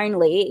 and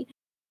finally,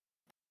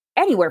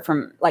 anywhere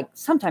from like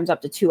sometimes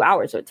up to 2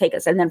 hours it would take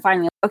us. And then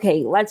finally,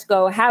 okay, let's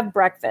go have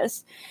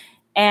breakfast.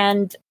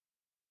 And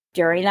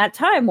during that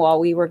time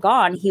while we were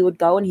gone, he would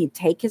go and he'd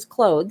take his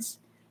clothes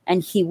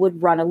and he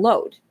would run a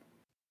load.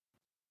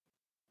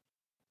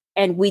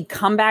 And we'd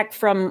come back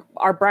from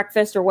our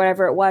breakfast or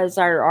whatever it was,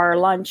 our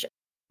lunch.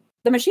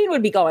 The machine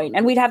would be going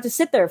and we'd have to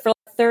sit there for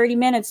like 30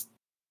 minutes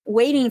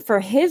waiting for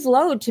his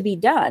load to be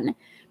done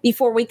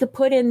before we could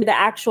put in the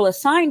actual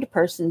assigned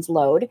person's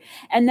load.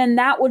 And then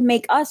that would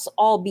make us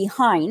all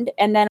behind.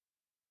 And then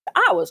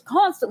I was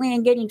constantly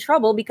in getting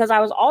trouble because I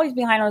was always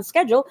behind on the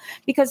schedule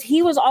because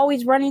he was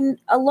always running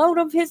a load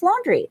of his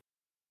laundry.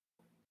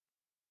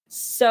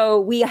 So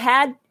we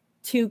had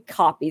 2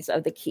 copies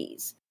of the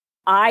keys.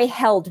 I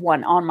held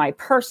one on my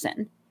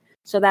person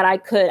so that I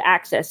could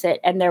access it.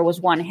 And there was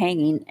one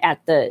hanging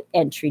at the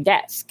entry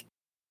desk.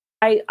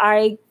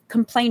 I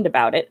complained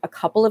about it a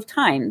couple of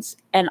times,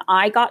 and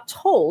I got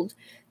told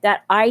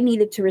that I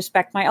needed to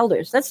respect my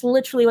elders. That's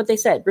literally what they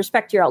said.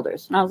 Respect your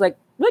elders. And I was like,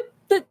 what?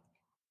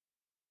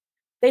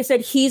 They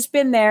said he's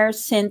been there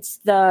since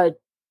the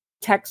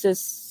Texas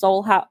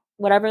Soul House,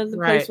 whatever the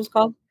place was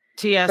called.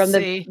 TSC. From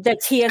the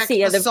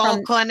TSC. The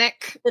Soul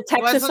Clinic. The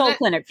Texas Soul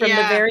Clinic from the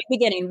very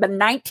beginning. But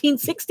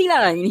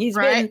 1969. He's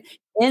been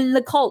in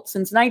the cult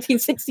since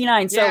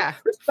 1969. So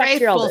respect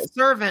your elders.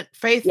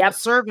 Faithful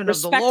servant of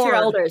the Lord. Respect your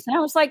elders. And I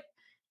was like,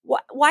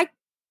 why?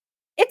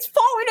 It's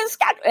following a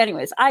schedule.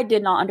 Anyways, I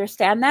did not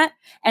understand that.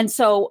 And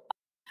so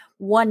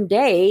one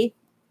day,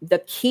 the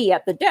key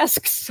at the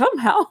desk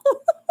somehow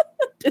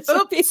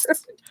disappeared.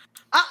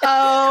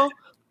 Uh-oh.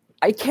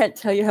 I can't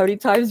tell you how many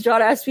times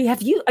John asked me,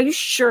 are you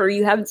sure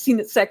you haven't seen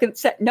the second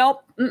set?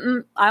 Nope.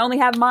 I only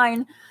have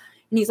mine.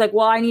 And he's like,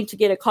 well, I need to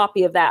get a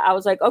copy of that. I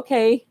was like,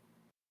 okay.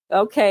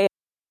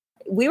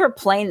 We were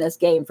playing this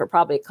game for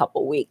probably a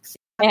couple weeks.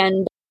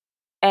 And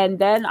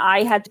then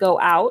I had to go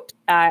out.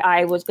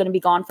 I was going to be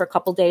gone for a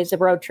couple days, a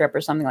road trip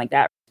or something like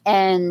that.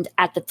 And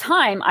at the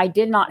time, I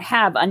did not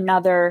have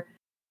another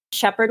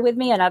shepherd with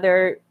me,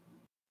 another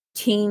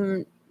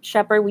team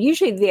shepherd.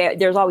 Usually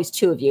there's always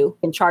 2 of you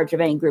in charge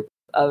of any group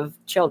of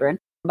children.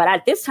 But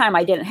at this time,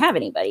 I didn't have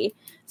anybody.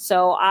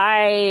 So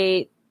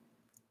I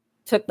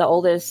took the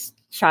oldest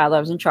child I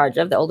was in charge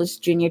of, the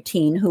oldest junior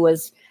teen, who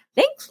was,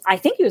 I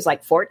think he was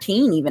like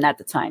 14 even at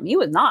the time. He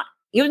was not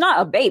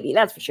a baby,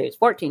 that's for sure. He was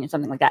 14 or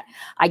something like that.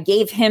 I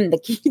gave him the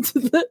key to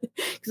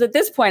because at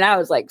this point I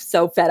was like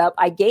so fed up.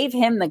 I gave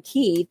him the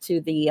key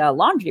to the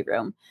laundry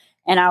room.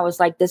 And I was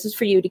like, this is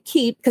for you to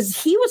keep, because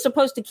he was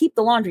supposed to keep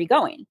the laundry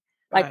going,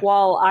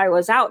 while I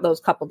was out those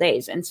couple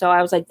days. And so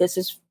I was like, this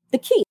is the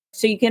key.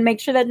 So you can make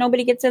sure that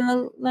nobody gets in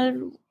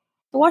the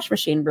wash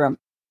machine room.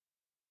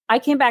 I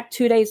came back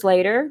 2 days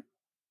later,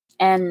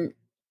 and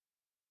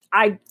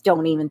I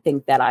don't even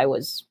think that I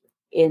was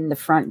in the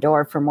front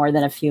door for more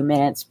than a few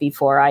minutes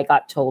before I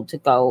got told to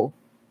go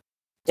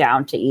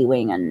down to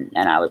E-Wing, and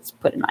I was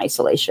put in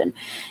isolation.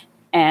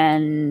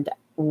 And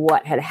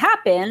what had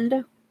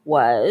happened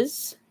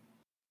was,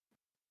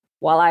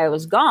 while I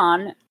was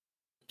gone,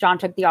 John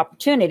took the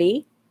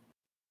opportunity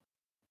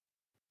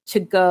to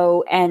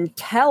go and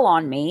tell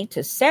on me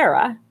to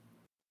Sarah,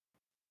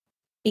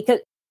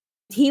 because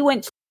he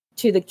went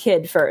to the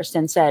kid first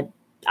and said,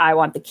 I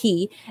want the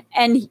key.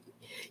 And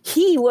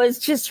he was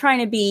just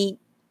trying to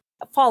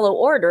follow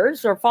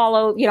orders or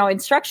follow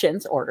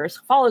instructions.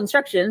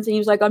 And he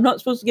was like, I'm not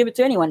supposed to give it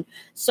to anyone.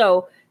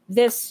 So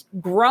this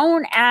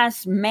grown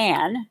ass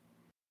man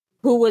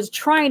who was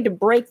trying to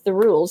break the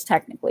rules,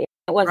 technically,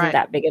 it wasn't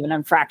that big of an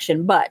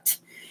infraction, but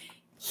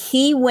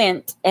he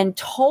went and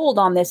told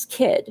on this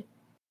kid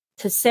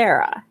to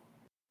Sarah.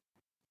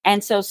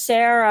 And so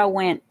Sarah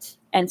went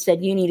and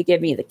said, you need to give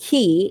me the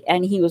key.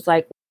 And he was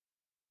like,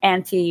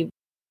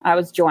 I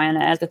was Joanna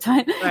at the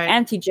time.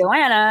 Auntie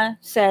Joanna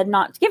said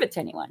not to give it to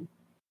anyone.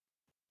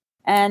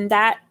 And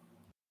that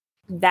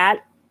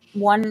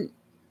one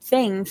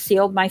thing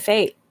sealed my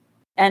fate.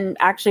 And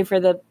actually for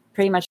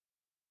pretty much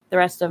the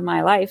rest of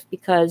my life,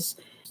 because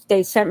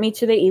they sent me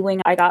to the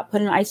E-Wing. I got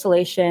put in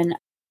isolation.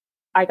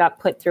 I got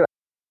put through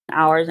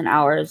hours and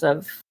hours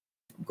of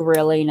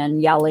grilling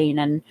and yelling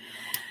and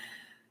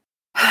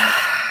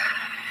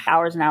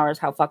hours and hours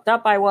how fucked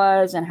up I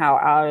was and how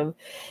out of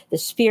the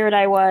spirit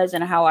I was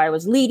and how I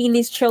was leading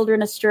these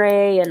children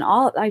astray and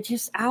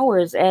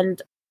hours.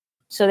 And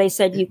so they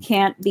said, you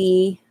can't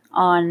be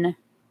on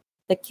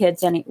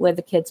with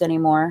the kids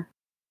anymore.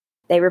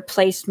 They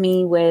replaced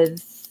me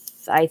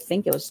with, I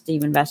think it was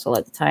Stephen Vessel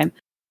at the time.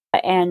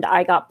 And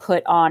I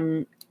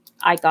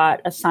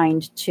got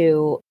assigned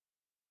to,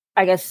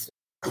 I guess,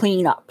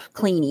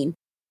 cleaning.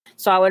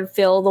 So I would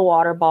fill the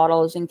water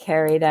bottles and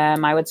carry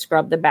them. I would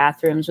scrub the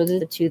bathrooms with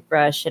the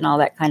toothbrush and all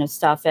that kind of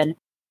stuff. And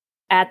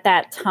at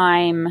that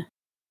time,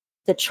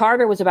 the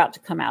charter was about to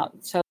come out.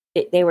 So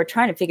they were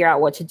trying to figure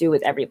out what to do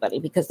with everybody,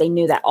 because they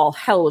knew that all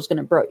hell was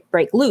going to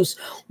break loose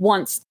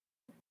once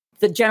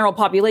the general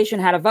population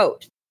had a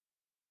vote,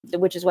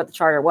 which is what the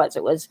charter was.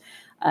 It was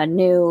a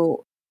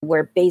new,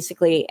 where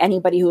basically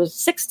anybody who was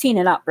 16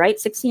 and up, right?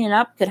 16 and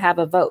up could have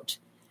a vote.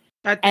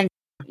 And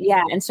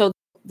so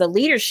the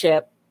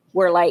leadership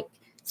were like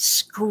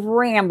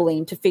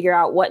scrambling to figure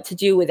out what to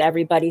do with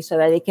everybody so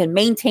that they can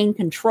maintain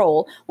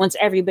control once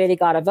everybody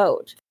got a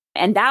vote.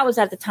 And that was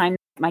at the time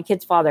my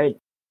kid's father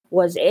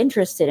was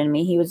interested in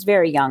me. He was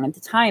very young at the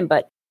time,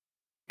 but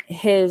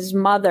his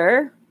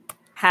mother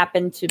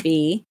happened to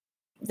be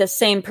the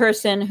same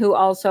person who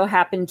also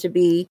happened to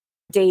be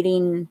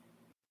dating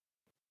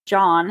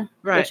John,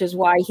 which is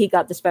why he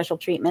got the special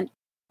treatment.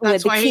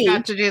 That's why he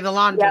got to do the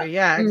laundry. Yep.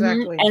 Yeah,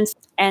 exactly.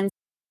 And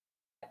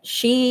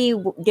she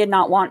did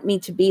not want me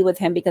to be with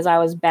him because I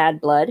was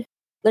bad blood.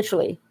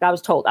 Literally, I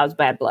was told I was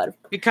bad blood.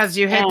 Because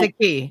you had the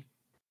key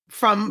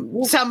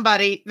from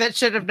somebody that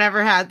should have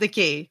never had the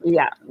key.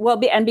 Yeah.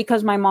 Well, and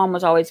because my mom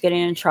was always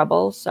getting in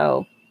trouble,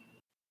 so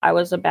I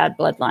was a bad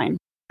bloodline.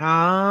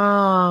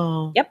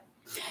 Oh. Yep.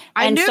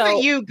 I knew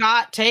that you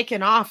got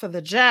taken off of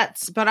the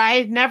Jets, but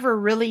I never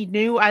really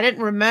knew. I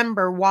didn't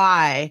remember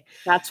why.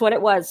 That's what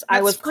it was.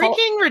 I was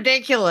freaking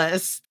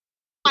ridiculous.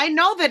 I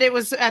know that it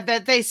was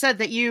that they said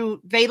that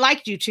they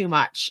liked you too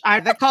much.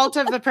 The cult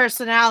of the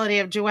personality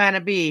of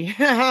Joanna B.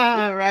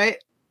 Right?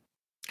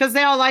 Because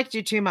they all liked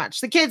you too much.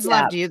 The kids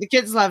loved you. The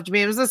kids loved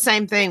me. It was the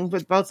same thing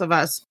with both of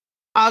us.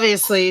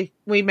 Obviously,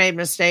 we made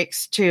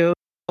mistakes too.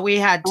 We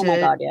had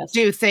to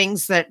do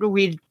things that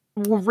we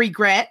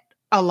regret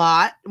a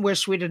lot,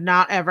 wish we did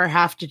not ever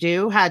have to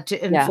do, had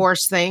to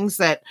enforce things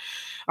that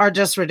are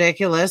just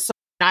ridiculous.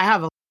 I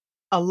have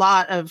a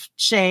lot of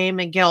shame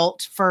and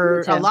guilt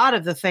for a lot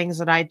of the things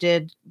that I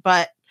did.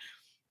 But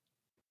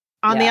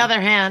on the other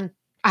hand,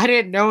 I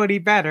didn't know any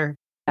better.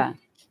 Yeah.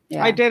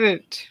 I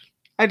didn't.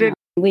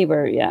 We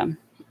were,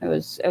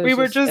 we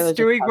were just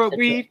doing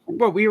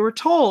what we were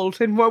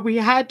told and what we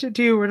had to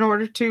do in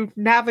order to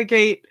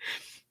navigate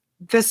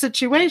the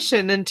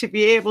situation and to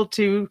be able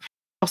to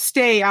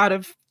stay out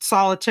of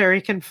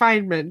solitary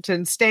confinement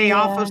and stay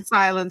off of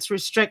silence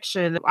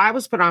restriction. I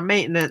was put on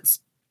maintenance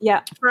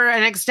for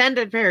an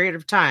extended period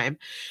of time.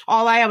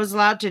 All I was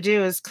allowed to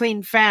do is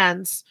clean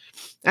fans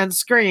and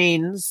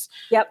screens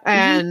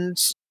and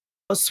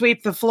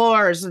sweep the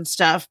floors and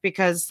stuff,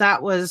 because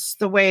that was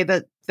the way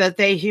that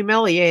they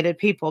humiliated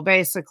people,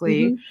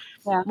 basically,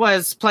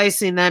 was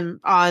placing them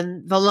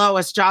on the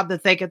lowest job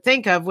that they could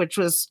think of, which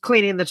was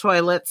cleaning the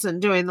toilets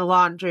and doing the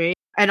laundry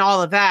and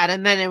all of that.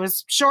 And then it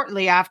was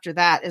shortly after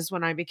that is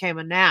when I became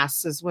a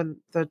NAS, is when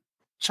the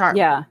chart,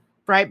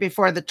 right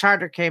before the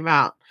charter came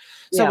out.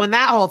 So when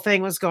that whole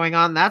thing was going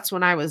on, that's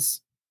when I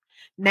was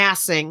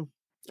NASing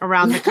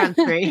around the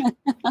country.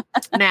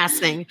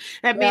 NASing.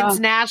 That means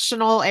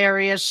National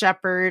Area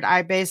Shepherd.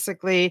 I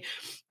basically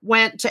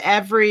went to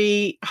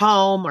every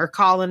home or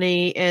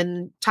colony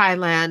in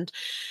Thailand,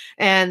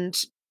 and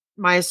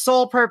my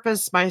sole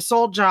purpose, my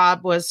sole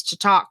job was to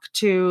talk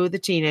to the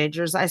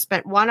teenagers. I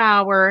spent 1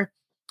 hour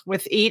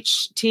with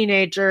each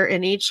teenager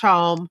in each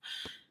home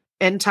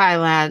in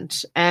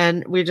Thailand,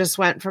 and we just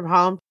went from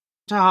home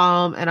to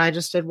home, and I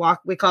just did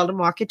we called them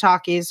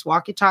walkie-talkies,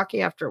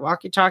 walkie-talkie after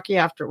walkie-talkie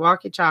after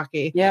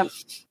walkie-talkie. Yeah.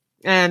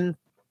 And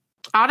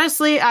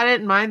honestly, I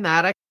didn't mind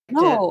that. It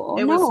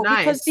was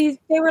nice. Because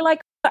they were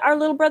like our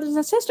little brothers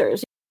and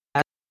sisters.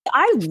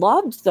 I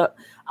loved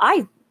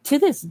to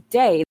this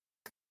day,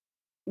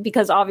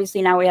 because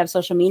obviously now we have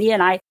social media,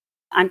 and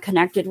I'm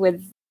connected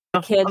with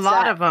kids. A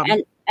lot of them.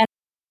 And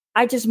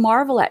I just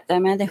marvel at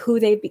them and who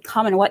they've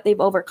become and what they've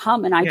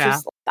overcome. And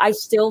I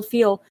still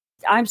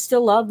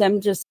love them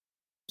just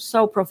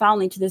so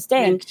profoundly to this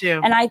day. Me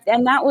too.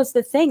 And that was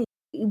the thing.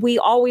 We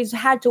always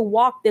had to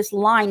walk this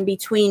line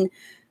between,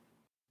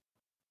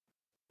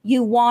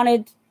 you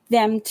wanted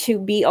them to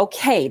be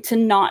okay, to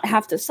not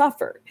have to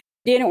suffer.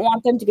 Didn't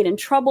want them to get in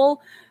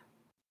trouble,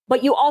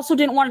 but you also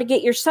didn't want to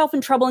get yourself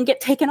in trouble and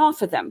get taken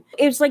off of them.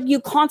 It was like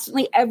you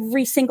constantly,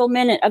 every single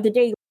minute of the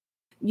day,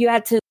 you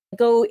had to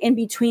go in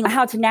between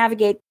how to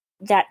navigate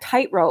that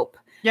tightrope.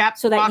 Yep.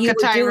 So that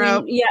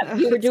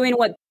you were doing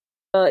what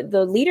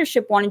the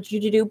leadership wanted you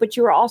to do, but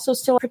you were also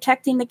still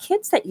protecting the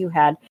kids that you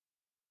had.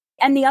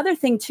 And the other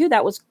thing too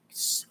that was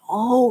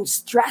so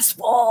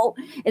stressful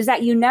is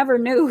that you never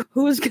knew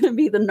who was going to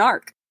be the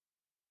narc.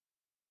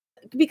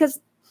 Because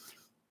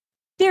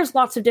there's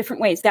lots of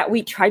different ways that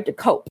we tried to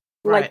cope.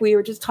 Right. Like we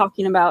were just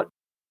talking about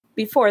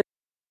before,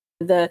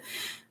 the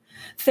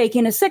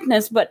faking a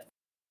sickness, but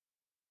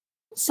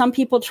some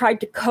people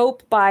tried to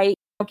cope by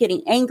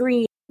getting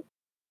angry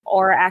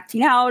or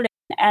acting out,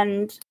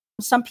 and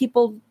some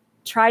people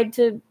tried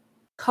to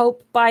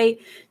cope by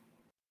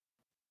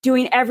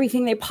doing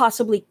everything they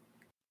possibly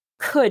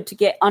could to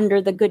get under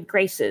the good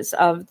graces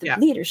of the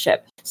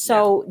leadership.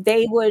 So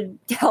they would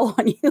tell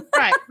on you.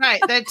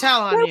 Right. They'd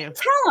tell on you.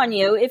 Tell on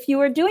you if you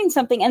were doing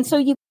something. And so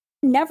you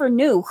never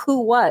knew who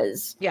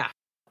was. Yeah.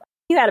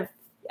 You had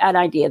an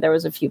idea. There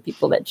was a few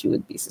people that you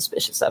would be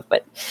suspicious of,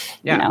 but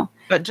you know.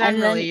 But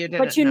generally you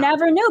didn't. But you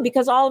never knew,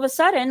 because all of a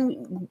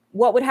sudden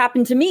what would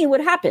happen to me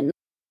would happen.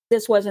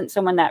 This wasn't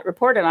someone that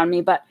reported on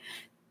me, but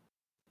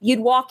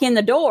you'd walk in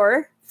the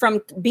door from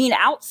being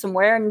out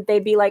somewhere and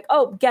they'd be like,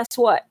 oh, guess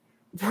what?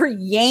 We're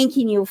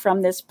yanking you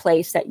from this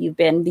place that you've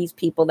been, these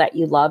people that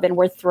you love, and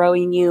we're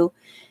throwing you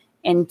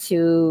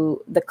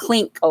into the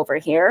clink over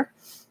here.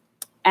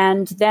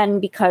 And then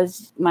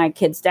because my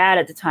kid's dad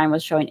at the time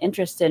was showing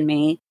interest in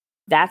me,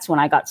 that's when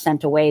I got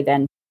sent away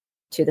then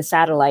to the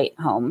satellite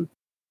home.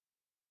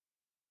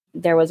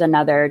 There was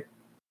another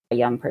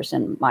young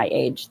person my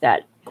age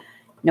that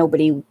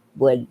nobody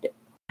would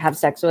have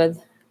sex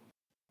with.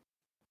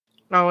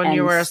 Oh, and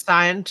you were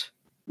assigned?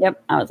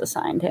 Yep, I was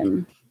assigned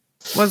him.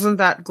 Wasn't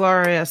that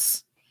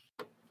glorious?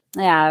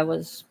 Yeah, it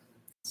was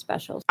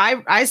special.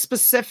 I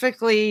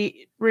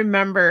specifically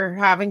remember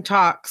having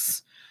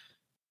talks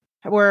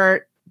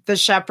where the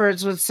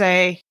shepherds would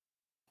say,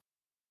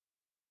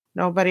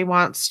 nobody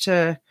wants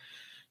to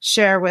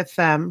share with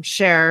them.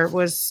 Share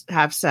was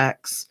have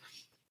sex.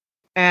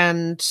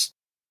 And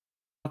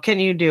can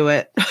you do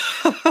it?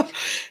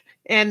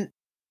 And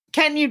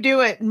can you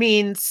do it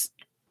means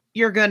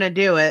you're going to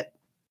do it.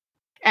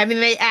 I mean,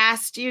 they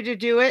asked you to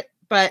do it,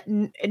 but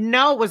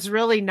no was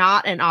really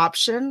not an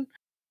option.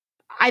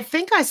 I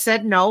think I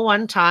said no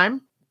one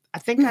time. I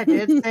think I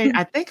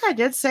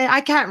did say,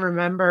 I can't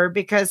remember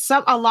because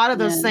a lot of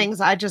those things,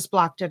 I just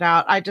blocked it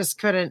out. I just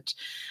couldn't,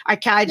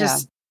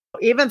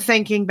 even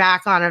thinking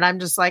back on it, I'm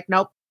just like,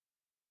 nope,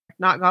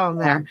 not going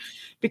there.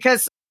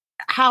 Because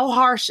how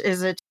harsh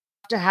is it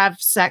to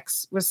have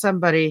sex with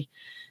somebody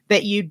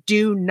that you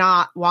do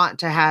not want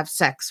to have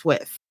sex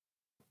with?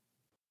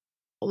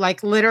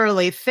 Like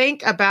literally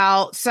think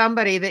about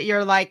somebody that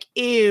you're like,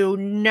 ew,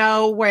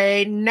 no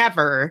way,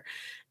 never.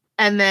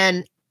 And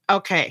then,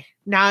 okay,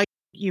 now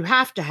you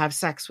have to have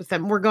sex with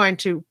them. We're going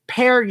to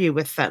pair you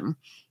with them.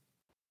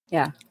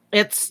 Yeah.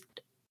 It's,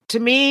 to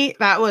me,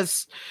 that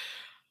was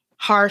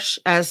harsh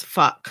as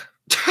fuck.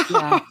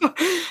 Yeah.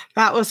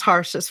 That was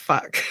harsh as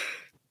fuck.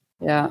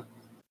 Yeah.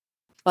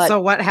 But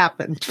so what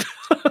happened?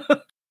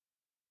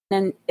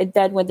 And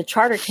then when the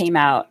charter came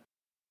out,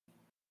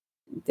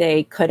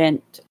 they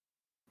couldn't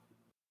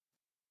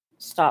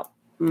stop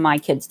my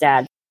kid's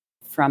dad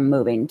from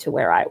moving to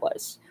where I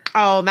was.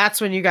 Oh, that's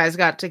when you guys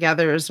got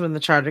together, is when the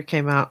charter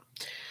came out.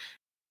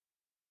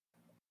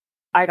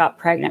 I got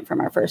pregnant from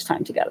our first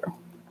time together.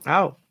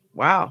 Oh,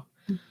 wow.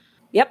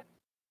 Yep.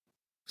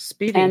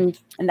 Speedy. And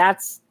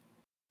that's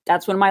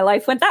when my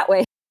life went that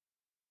way.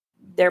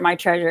 They're my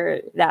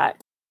treasure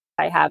that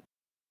I have.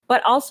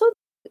 But also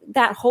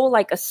that whole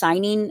like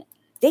assigning,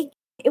 it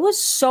was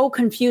so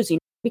confusing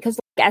because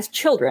like, as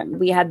children,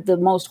 we had the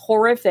most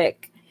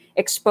horrific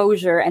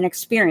exposure and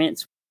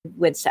experience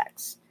with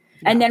sex.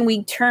 Yeah. And then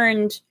we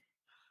turned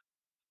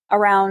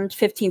around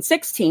 15,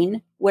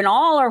 16, when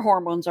all our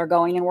hormones are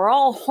going and we're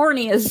all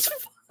horny as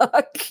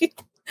fuck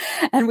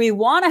and we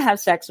want to have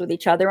sex with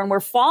each other and we're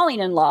falling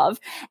in love.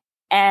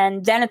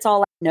 And then it's all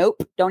like,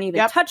 nope, don't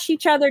even touch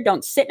each other.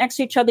 Don't sit next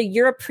to each other.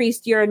 You're a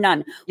priest. You're a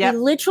nun. Yep. We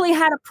literally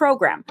had a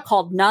program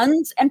called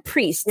Nuns and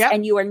Priests. Yep.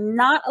 And you are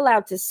not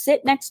allowed to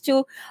sit next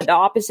to the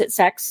opposite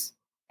sex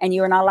and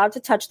you are not allowed to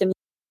touch them.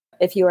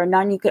 If you were a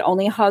nun, you could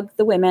only hug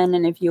the women.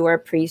 And if you were a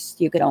priest,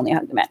 you could only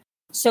hug the men.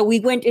 So we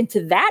went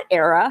into that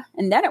era,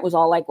 and then it was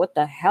all like, what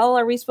the hell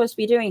are we supposed to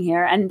be doing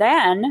here? And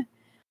then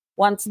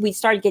once we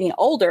started getting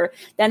older,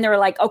 then they were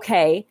like,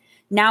 okay,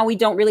 now we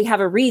don't really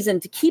have a reason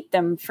to keep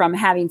them from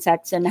having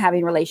sex and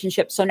having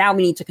relationships. So now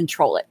we need to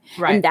control it.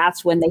 Right. And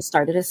that's when they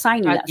started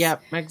assigning us.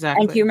 Yep,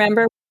 exactly. And do you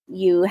remember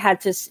you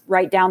had to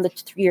write down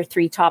your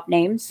 3 top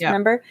names? Yep.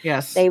 Remember?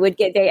 Yes.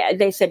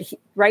 They said,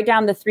 write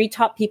down the 3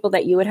 top people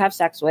that you would have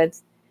sex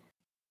with.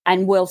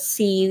 And we'll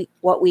see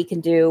what we can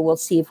do. We'll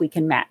see if we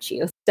can match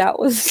you. That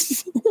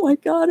was, oh my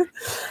God.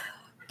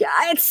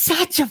 It's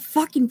such a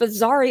fucking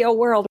bizarro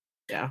world.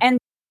 Yeah. And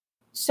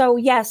so,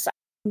 yes,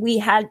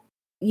 you had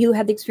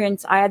the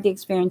experience. I had the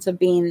experience of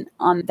being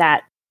on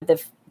the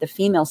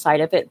female side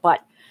of it.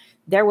 But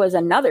there was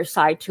another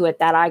side to it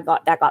that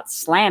got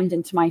slammed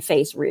into my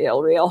face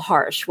real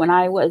harsh when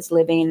I was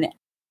living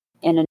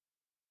in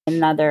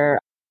another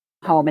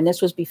home. And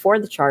this was before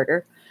the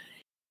charter.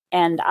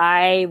 And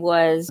I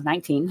was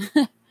 19.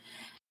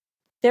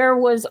 There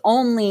was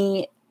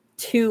only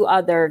 2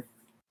 other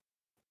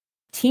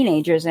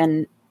teenagers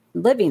and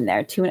living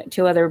there,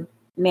 two other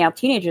male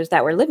teenagers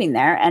that were living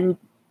there. And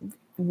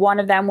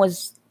one of them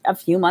was a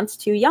few months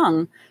too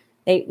young.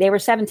 They were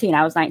 17.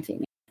 I was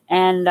 19.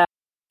 And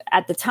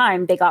at the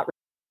time, they got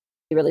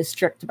really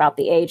strict about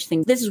the age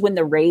thing. This is when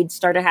the raids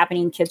started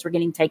happening. Kids were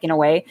getting taken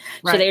away.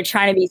 Right. So they were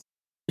trying to be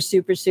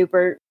super,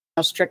 super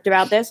strict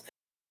about this.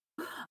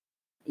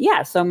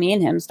 Yeah, so me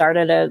and him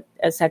started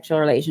a sexual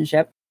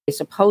relationship,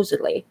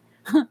 supposedly.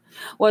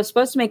 What's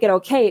supposed to make it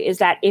okay is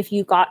that if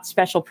you got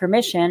special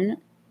permission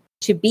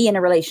to be in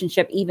a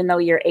relationship, even though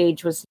your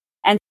age was...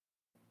 And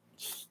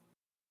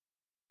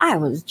I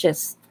was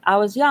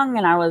young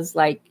and I was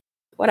like,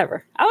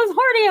 whatever. I was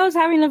horny. I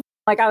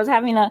was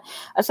having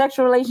a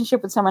sexual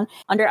relationship with someone.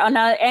 Under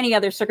any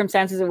other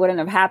circumstances, it wouldn't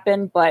have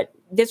happened. But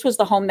this was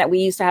the home that we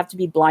used to have to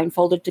be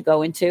blindfolded to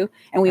go into.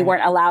 And we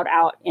weren't allowed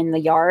out in the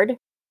yard.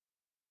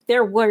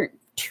 There weren't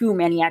too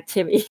many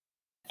activities.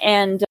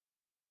 And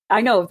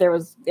I know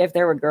if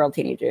there were girl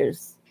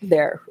teenagers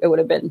there, it would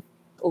have been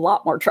a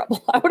lot more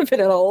trouble. I would have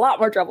been in a lot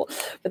more trouble.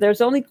 But there's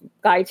only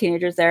guy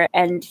teenagers there.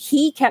 And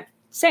he kept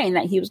saying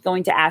that he was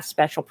going to ask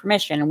special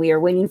permission. And we were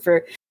waiting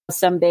for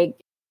some big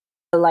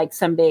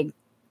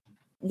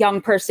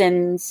young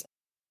person's,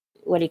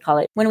 what do you call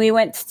it? When we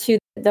went to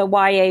the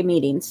YA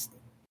meetings.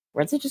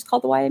 Was it just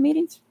called the YA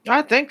meetings?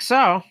 I think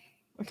so.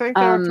 I think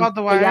they were called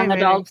the YA young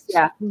meetings. Adults,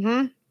 yeah.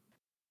 Mm-hmm.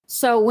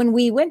 So when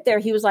we went there,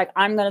 he was like,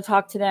 I'm going to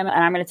talk to them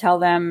and I'm going to tell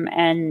them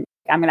and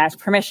I'm going to ask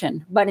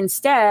permission. But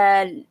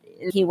instead,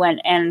 he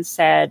went and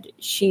said,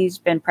 she's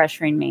been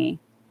pressuring me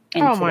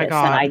into this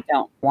God. and I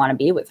don't want to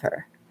be with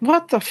her.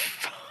 What the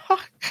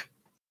fuck?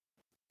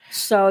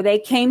 So they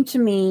came to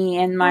me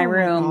in my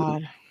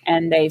room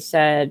and they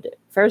said,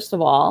 first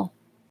of all,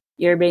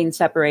 you're being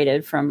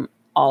separated from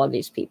all of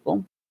these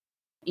people.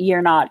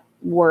 You're not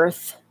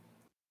worth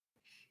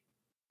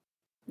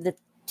the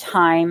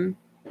time.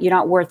 You're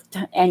not worth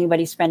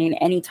anybody spending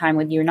any time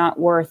with you. You're not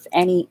worth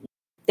any.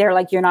 They're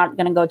like, you're not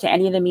going to go to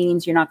any of the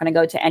meetings. You're not going to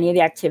go to any of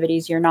the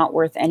activities. You're not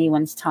worth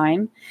anyone's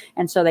time.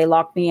 And so they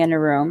locked me in a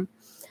room.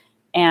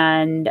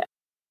 And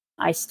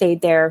I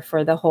stayed there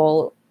for the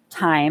whole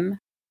time.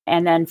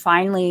 And then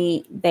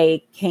finally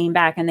they came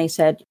back and they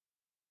said,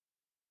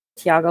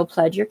 Tiago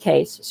pled your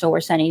case, so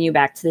we're sending you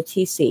back to the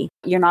TC.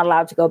 You're not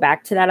allowed to go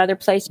back to that other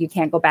place. You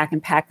can't go back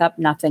and pack up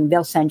nothing.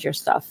 They'll send your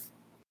stuff.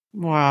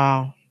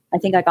 Wow. I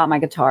think I got my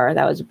guitar.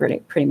 That was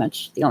pretty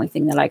much the only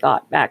thing that I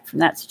got back from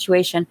that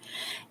situation.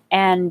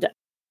 And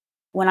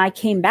when I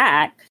came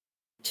back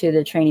to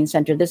the training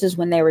center, this is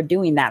when they were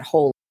doing that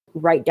whole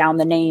write down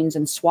the names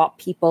and swap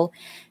people.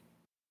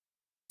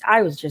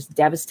 I was just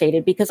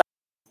devastated because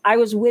I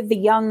was with the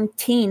young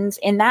teens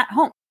in that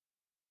home.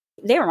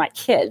 They were my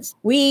kids.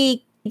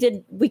 We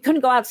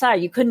couldn't go outside.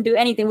 You couldn't do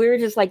anything. We were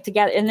just like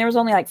together. And there was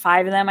only like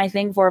 5 of them, I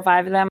think 4 or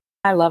 5 of them.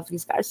 I love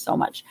these guys so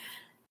much.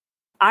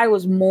 I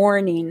was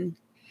mourning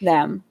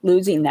them,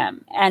 losing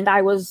them. And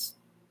I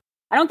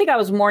don't think I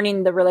was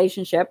mourning the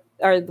relationship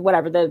or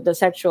whatever, the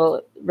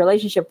sexual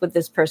relationship with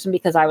this person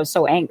because I was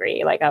so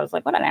angry. Like, I was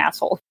like, what an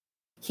asshole.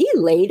 He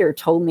later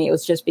told me it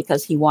was just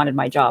because he wanted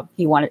my job.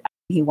 He wanted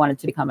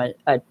to become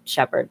a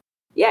shepherd.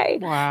 Yay.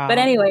 Wow. But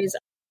anyways,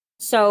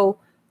 so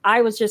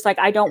I was just like,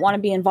 I don't want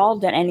to be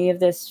involved in any of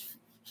this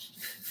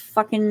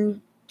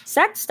fucking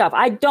sex stuff.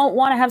 I don't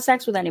want to have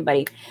sex with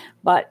anybody.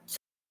 But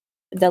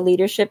the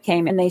leadership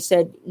came and they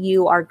said,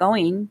 you are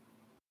going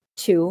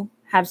to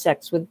have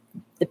sex with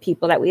the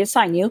people that we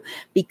assign you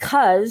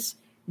because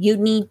you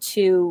need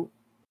to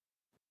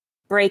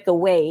break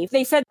away.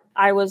 They said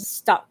I was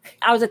stuck.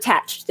 I was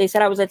attached. They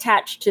said I was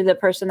attached to the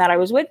person that I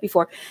was with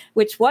before,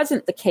 which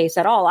wasn't the case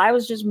at all. I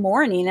was just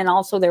mourning. And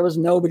also there was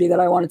nobody that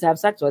I wanted to have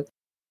sex with.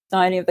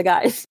 Not any of the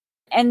guys.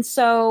 And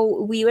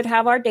so we would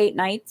have our date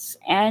nights,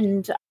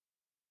 and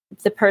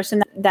the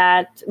person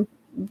that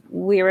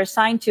we were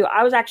assigned to,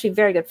 I was actually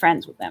very good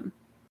friends with them.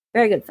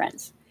 Very good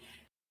friends.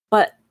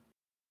 But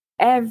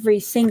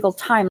every single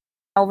time,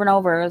 over and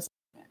over, it was,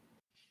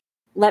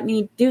 let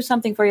me do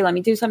something for you. Let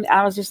me do something.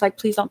 I was just like,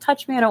 please don't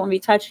touch me. I don't want to be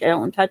touched. I don't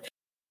want to touch.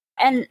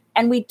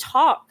 And we'd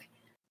talk.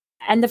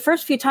 And the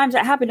first few times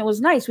that happened, it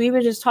was nice. We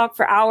would just talk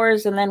for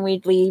hours and then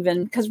we'd leave.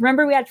 And because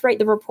remember, we had to write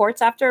the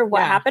reports after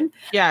what happened.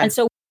 Yeah. And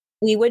so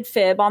we would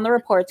fib on the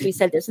reports. We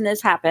said this and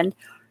this happened.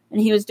 And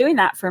he was doing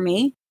that for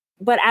me.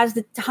 But as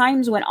the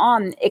times went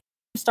on, it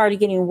started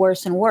getting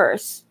worse and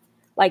worse.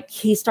 Like,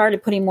 he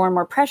started putting more and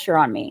more pressure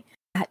on me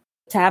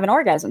to have an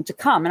orgasm, to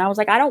come. And I was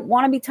like, I don't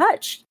want to be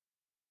touched.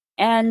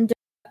 And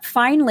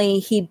finally,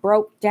 he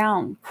broke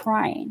down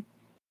crying.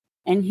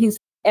 And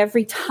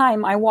every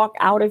time I walk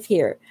out of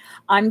here,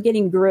 I'm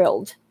getting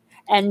grilled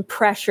and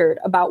pressured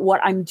about what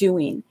I'm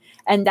doing,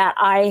 and that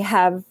I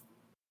have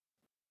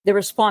the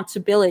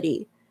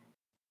responsibility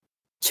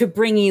to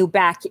bring you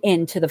back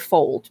into the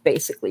fold,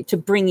 basically, to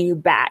bring you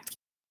back,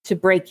 to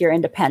break your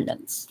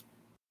independence.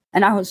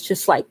 And I was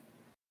just like,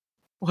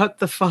 what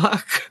the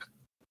fuck?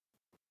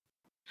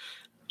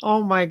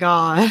 Oh my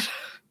God.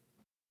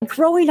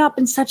 Growing up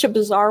in such a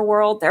bizarre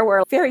world, there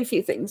were very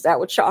few things that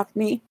would shock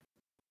me.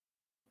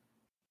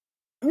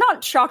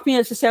 Not shock me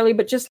necessarily,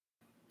 but just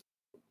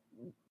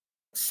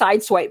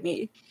sideswipe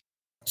me.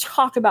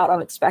 Talk about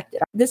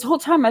unexpected. This whole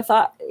time I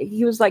thought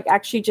he was like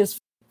actually just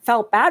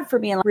felt bad for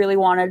me and really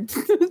wanted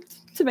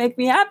to make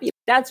me happy.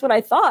 That's what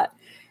I thought.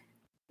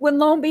 When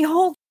lo and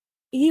behold,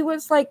 he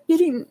was like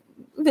getting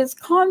this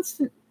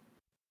constant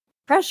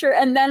pressure.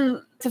 And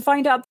then to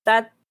find out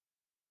that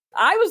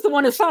I was the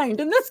one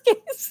assigned in this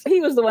case. He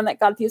was the one that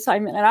got the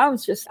assignment. And I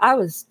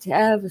was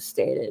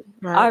devastated.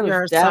 Right, I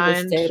was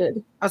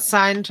devastated.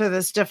 Assigned to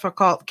this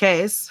difficult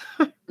case.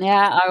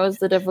 Yeah, I was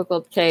the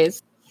difficult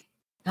case.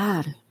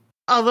 God.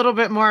 A little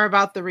bit more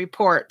about the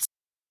reports.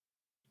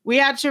 We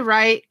had to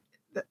write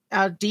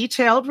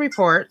detailed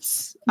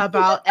reports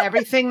about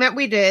everything that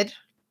we did.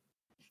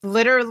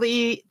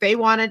 Literally, they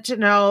wanted to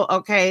know,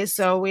 okay,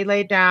 so we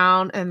laid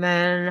down and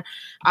then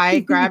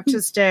I grabbed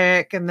his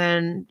dick and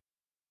then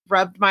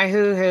rubbed my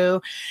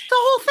hoo-hoo. The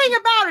whole thing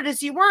about it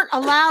is you weren't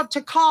allowed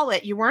to call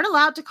it. You weren't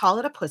allowed to call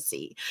it a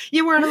pussy.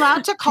 You weren't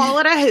allowed to call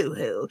it a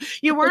hoo-hoo.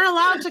 You weren't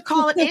allowed to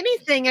call it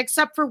anything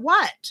except for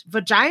what?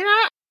 Vagina?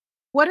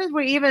 What did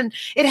we even?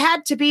 It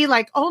had to be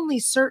like only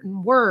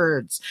certain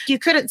words. You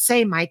couldn't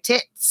say my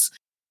tits.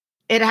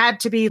 It had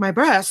to be my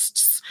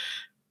breasts.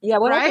 Yeah,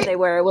 whatever they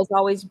were. It was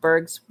always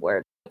Berg's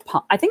word.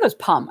 I think it was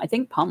pum. I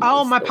think pum.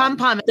 Oh, my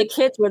pum-pum. The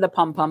kids were the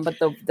pum-pum, but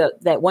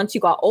that once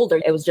you got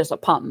older, it was just a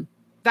pum.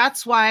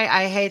 That's why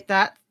I hate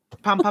that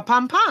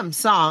pum-pum-pum-pum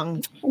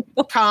song.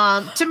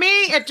 Come. To me,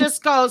 it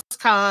just goes,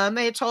 come.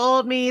 They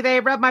told me they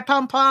rubbed my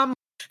pum-pum.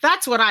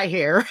 That's what I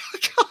hear.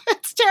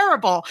 It's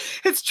terrible.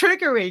 It's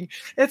triggering.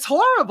 It's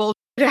horrible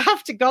to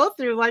have to go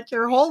through like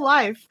your whole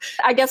life.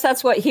 I guess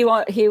that's what he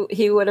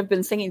would have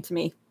been singing to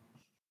me.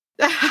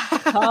 Right?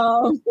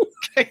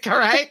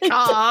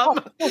 Calm.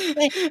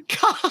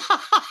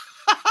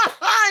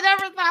 I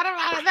never thought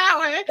about it that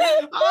way.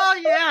 Oh,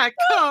 yeah.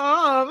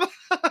 Calm.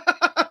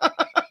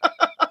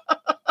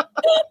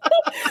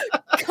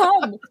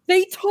 Come.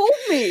 They told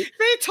me.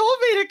 They told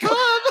me to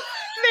come.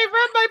 They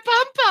rub my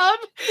pum-pum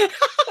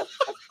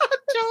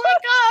until I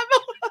come.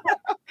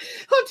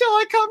 Until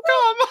I come.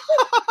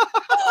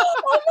 Oh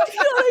my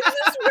God, I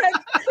just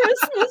wrecked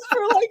Christmas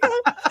for like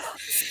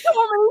so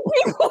many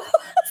people.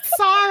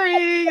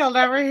 Sorry, you'll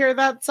never hear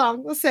that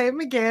song the same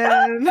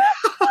again.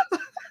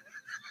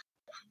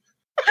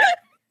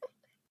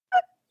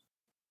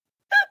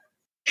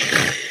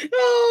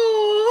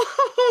 Oh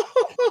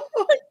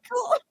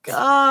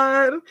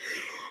God.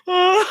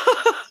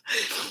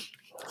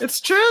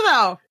 It's true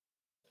though.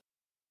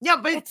 Yeah,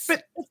 but so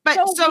like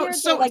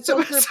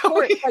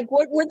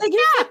what were they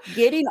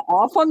getting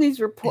off on these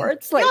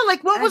reports? Like,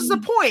 like what was the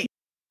point?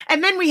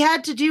 And then we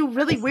had to do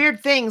really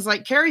weird things,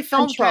 like carry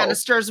film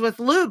canisters with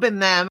lube in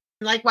them.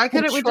 Like, why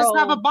couldn't we just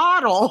have a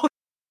bottle?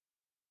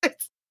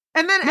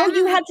 And then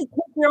you had to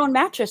take your own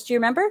mattress. Do you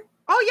remember?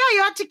 Oh yeah,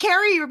 you had to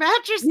carry your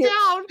mattress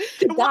down.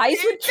 The guys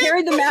would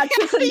carry the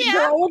mattress, and the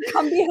girl would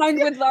come behind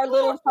with our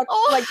little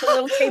like the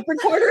little tape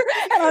recorder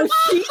and our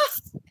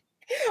sheets.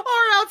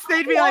 Or else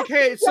they'd be like,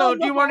 "Hey, so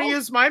do you want to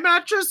use my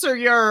mattress or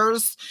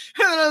yours?"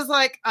 And I was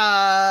like,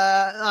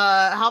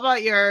 how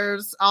about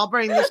yours? I'll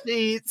bring the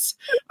sheets.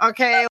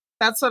 Okay,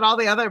 that's what all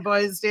the other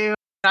boys do.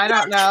 I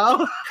don't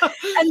know.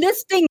 And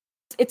this thing,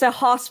 it's a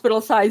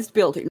hospital-sized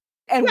building,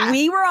 and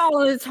we were all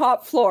on the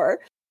top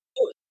floor.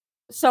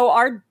 So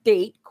our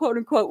date, quote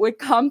unquote, would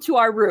come to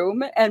our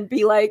room and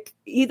be like,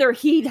 either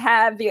he'd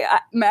have the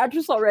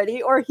mattress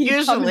already, or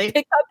he'd come and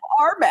pick up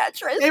our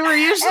mattress. They were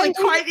usually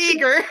quite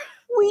eager.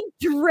 We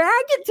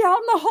drag it down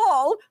the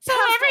hall. So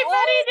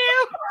everybody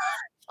knew.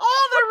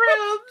 All the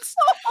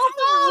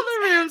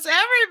rooms.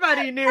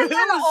 Everybody knew who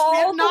was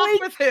getting off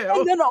with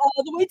who. And then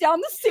all the way down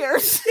the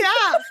stairs.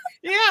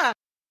 Yeah.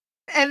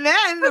 And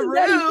then the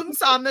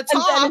rooms on the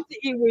top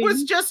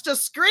was just a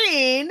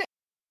screen.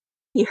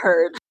 He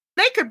heard.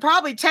 They could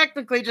probably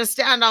technically just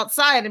stand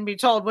outside and be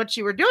told what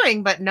you were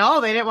doing, but no,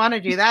 they didn't want to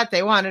do that.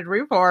 They wanted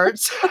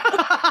reports.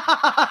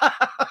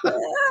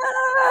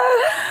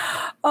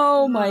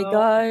 Oh my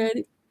God.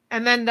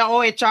 And then the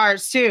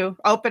OHRs too,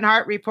 open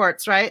heart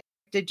reports, right?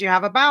 Did you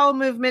have a bowel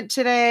movement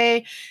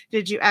today?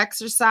 Did you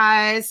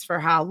exercise? For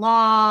how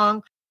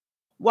long?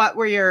 What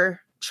were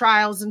your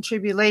trials and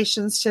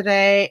tribulations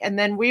today? And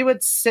then we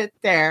would sit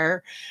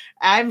there.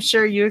 I'm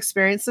sure you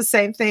experienced the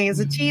same thing as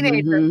a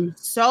teenager.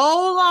 So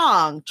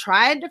long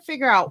trying to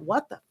figure out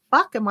what the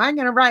fuck am I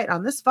going to write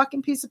on this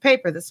fucking piece of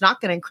paper that's not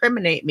going to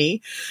incriminate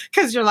me?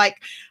 Because you're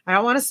like, I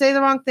don't want to say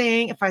the wrong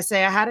thing. If I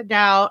say I had a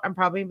doubt, I'm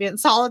probably going to be in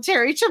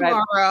solitary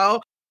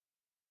tomorrow.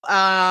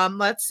 Right.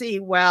 Let's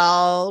see.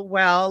 Well,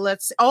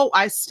 let's. Oh,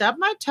 I stubbed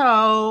my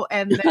toe,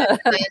 and then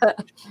the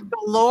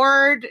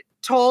Lord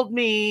told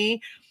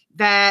me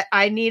that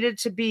I needed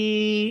to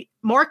be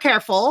more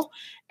careful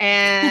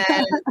and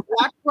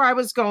watch where I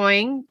was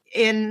going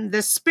in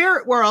the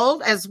spirit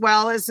world as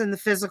well as in the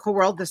physical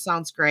world. This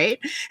sounds great.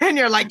 And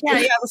you're like,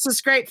 yeah, this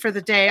is great for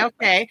the day.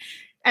 Okay.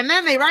 And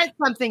then they write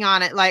something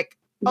on it like,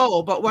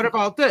 oh, but what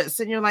about this?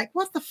 And you're like,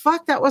 what the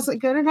fuck? That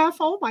wasn't good enough.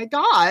 Oh my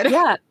God.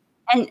 Yeah.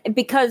 And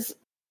because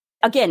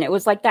again, it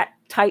was like that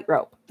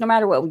tightrope. No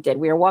matter what we did,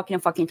 we were walking a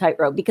fucking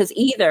tightrope because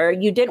either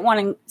you didn't want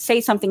to say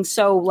something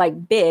so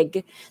like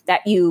big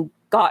that you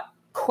got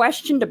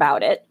questioned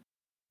about it,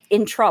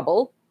 in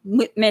trouble,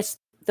 missed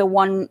the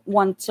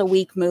once a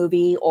week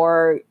movie,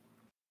 or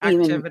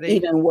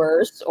even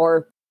worse,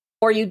 or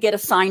you get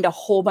assigned a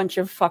whole bunch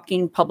of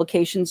fucking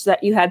publications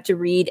that you had to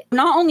read.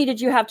 Not only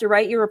did you have to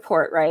write your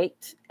report,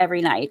 right,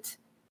 every night,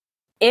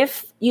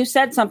 if you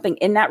said something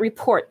in that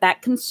report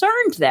that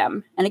concerned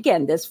them, and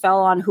again, this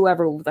fell on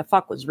whoever the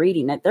fuck was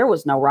reading it, there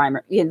was no rhyme,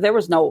 there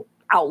was no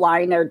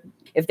outline, or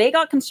if they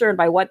got concerned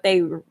by what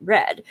they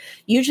read,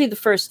 usually the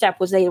first step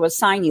was they would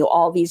assign you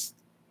all these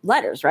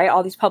letters, right?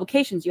 All these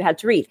publications you had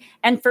to read.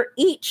 And for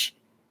each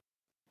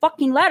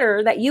fucking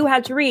letter that you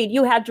had to read,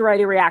 you had to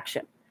write a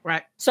reaction.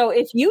 Right. So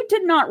if you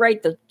did not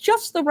write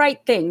just the right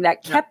thing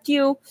that kept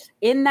you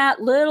in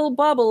that little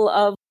bubble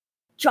of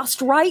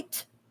just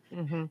right,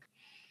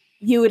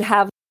 you would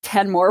have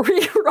 10 more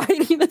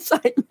rewriting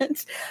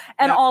assignments.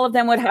 And all of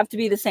them would have to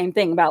be the same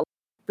thing about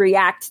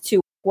react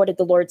to what did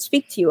the Lord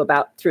speak to you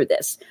about through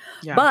this.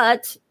 Yeah.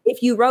 But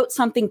if you wrote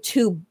something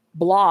too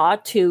blah,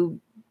 too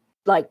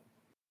like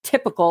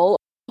typical,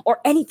 or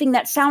anything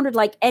that sounded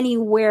like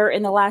anywhere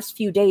in the last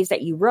few days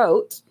that you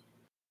wrote,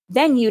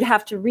 then you'd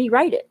have to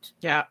rewrite it.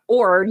 Yeah.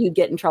 Or you'd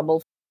get in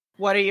trouble.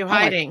 What are you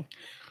hiding?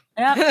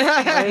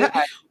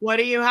 What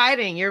are you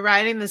hiding? You're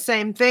writing the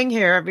same thing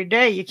here every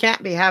day. You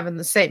can't be having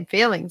the same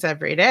feelings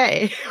every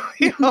day.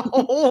 You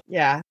know?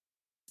 Yeah.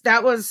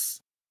 That was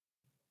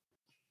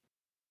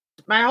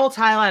my whole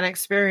Thailand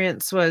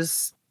experience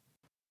was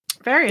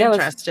very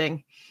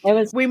interesting.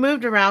 We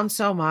moved around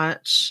so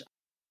much.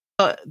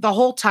 The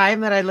whole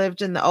time that I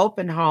lived in the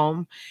open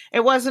home,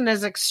 it wasn't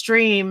as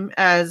extreme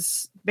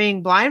as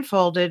being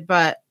blindfolded,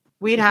 but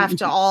we'd have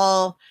to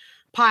all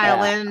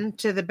pile in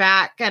to the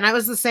back. And it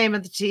was the same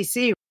at the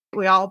TC.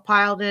 We all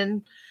piled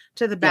in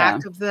to the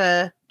back of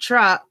the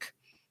truck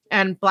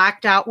and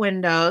blacked out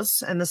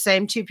windows, and the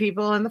same two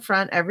people in the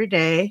front every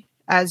day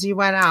as you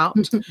went out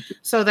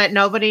so that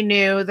nobody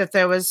knew that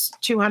there was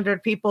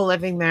 200 people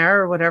living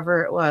there or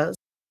whatever it was.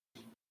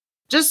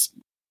 Just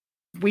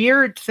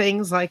weird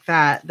things like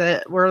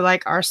that were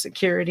like our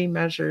security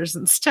measures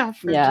and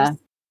stuff.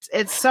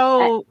 It's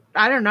so,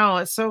 I don't know,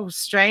 it's so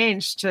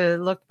strange to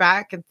look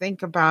back and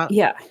think about.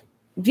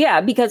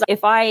 Yeah, because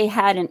if I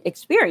hadn't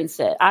experienced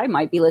it, I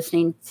might be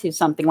listening to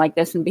something like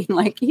this and being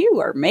like, you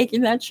are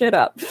making that shit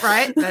up.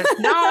 Right?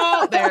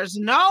 There's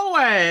no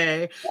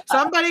way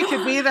somebody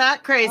could be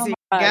that crazy.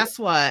 Guess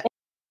what?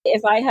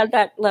 If I had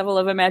that level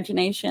of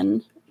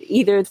imagination,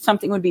 either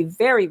something would be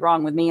very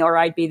wrong with me or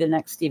I'd be the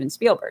next Steven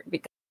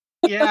Spielberg.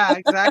 Yeah,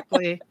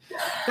 exactly.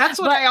 That's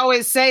what I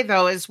always say,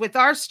 though, is with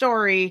our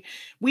story,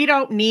 we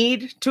don't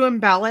need to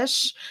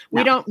embellish.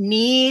 We don't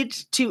need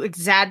to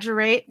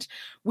exaggerate.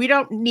 We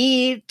don't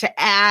need to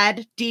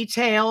add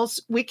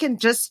details. We can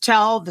just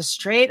tell the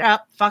straight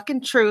up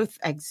fucking truth,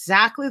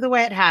 exactly the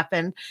way it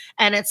happened.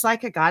 And it's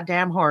like a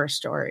goddamn horror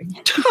story.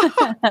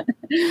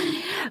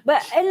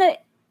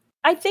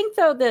 I think,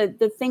 though,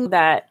 the thing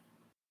that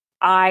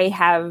I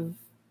have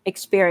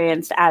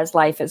experienced as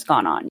life has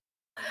gone on,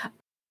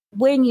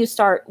 when you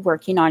start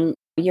working on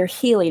your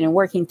healing and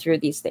working through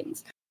these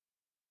things,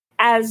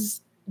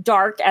 as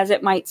dark as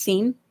it might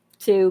seem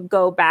to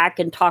go back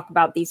and talk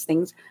about these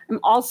things, I'm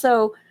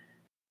also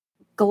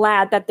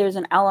glad that there's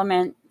an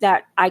element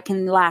that I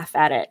can laugh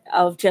at it,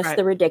 of just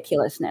the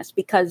ridiculousness,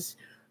 because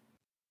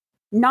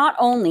not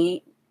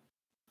only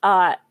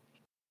are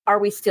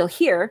we still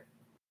here,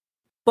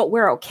 but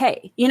we're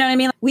okay. You know what I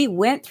mean? We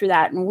went through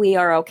that and we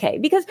are okay.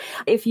 Because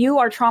if you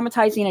are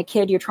traumatizing a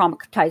kid, you're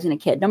traumatizing a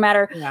kid. No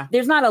matter,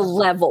 there's not a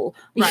level.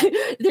 Right.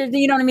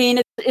 You know what I mean?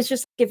 It's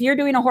just, if you're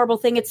doing a horrible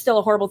thing, it's still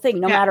a horrible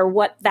thing, no matter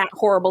what that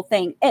horrible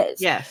thing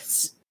is.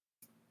 Yes.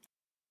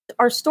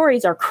 Our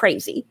stories are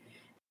crazy.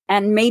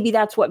 And maybe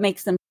that's what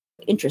makes them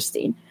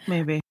interesting.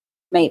 Maybe.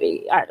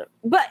 I don't,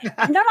 but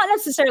they're not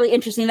necessarily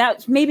interesting.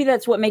 Maybe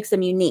that's what makes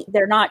them unique.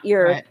 They're not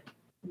your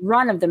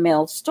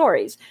run-of-the-mill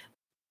stories.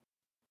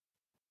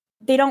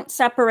 They don't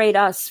separate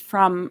us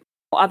from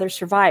other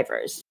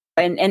survivors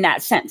in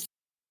that sense.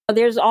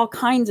 There's all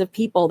kinds of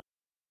people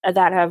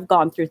that have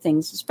gone through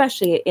things,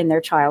 especially in their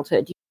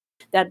childhood,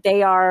 that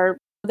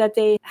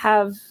they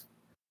have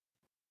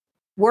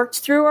worked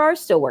through or are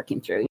still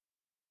working through.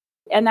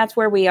 And that's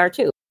where we are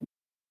too.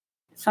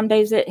 Some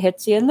days it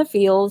hits you in the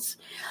feels.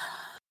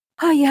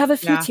 Oh, you have a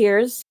few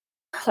tears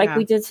like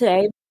we did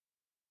today.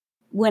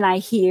 When I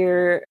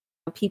hear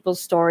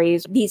people's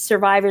stories, these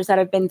survivors that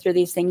have been through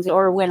these things,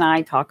 or when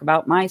I talk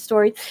about my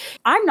story,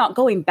 I'm not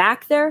going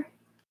back there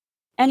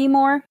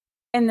anymore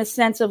in the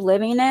sense of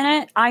living in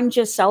it. I'm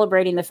just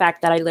celebrating the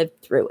fact that I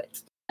lived through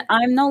it.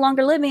 I'm no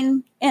longer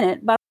living in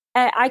it, but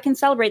I can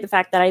celebrate the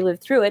fact that I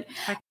lived through it.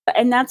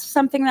 And that's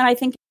something that I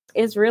think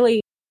is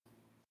really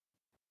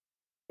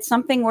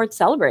something worth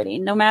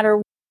celebrating, no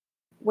matter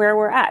where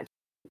we're at.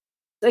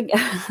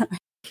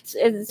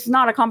 It's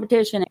not a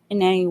competition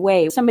in any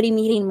way. Somebody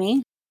meeting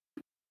me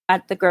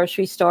at the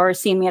grocery store,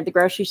 seeing me at the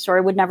grocery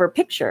store, would never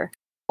picture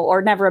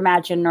or never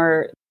imagine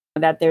or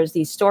that there's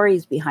these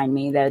stories behind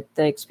me, that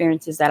the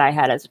experiences that I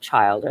had as a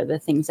child, or the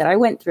things that I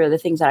went through, the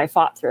things that I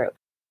fought through.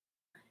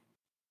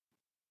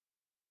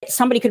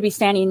 Somebody could be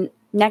standing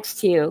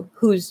next to you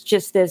who's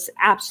just this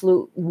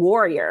absolute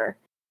warrior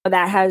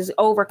that has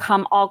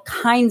overcome all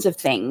kinds of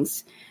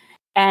things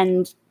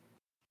and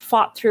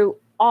fought through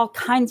all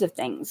kinds of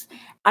things.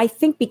 I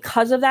think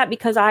because of that,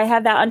 because I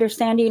have that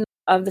understanding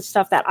of the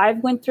stuff that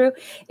I've went through,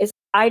 is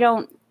I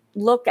don't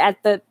look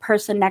at the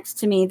person next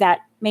to me that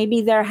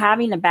maybe they're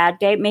having a bad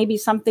day, maybe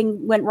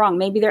something went wrong,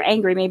 maybe they're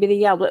angry, maybe they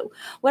yelled,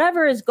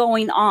 whatever is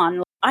going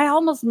on. I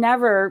almost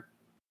never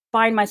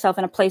find myself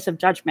in a place of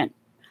judgment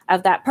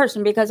of that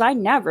person, because I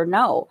never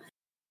know.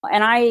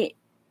 And I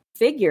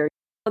figure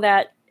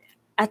that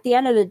at the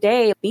end of the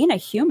day, being a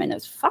human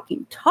is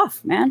fucking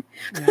tough, man.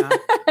 Yeah.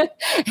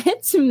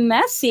 It's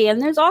messy,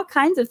 and there's all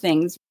kinds of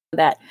things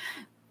that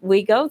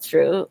we go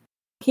through.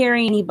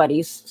 Hearing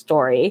anybody's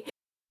story,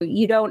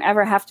 you don't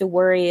ever have to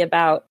worry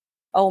about,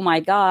 oh my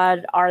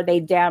God, are they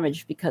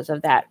damaged because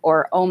of that?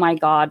 Or, oh my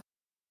God,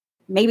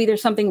 maybe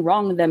there's something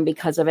wrong with them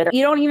because of it.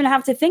 You don't even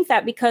have to think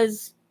that,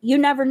 because you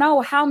never know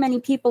how many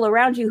people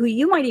around you who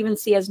you might even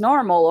see as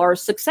normal or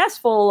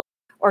successful,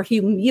 or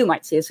who you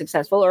might see as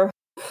successful, or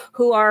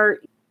who are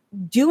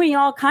doing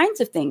all kinds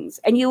of things.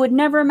 And you would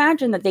never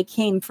imagine that they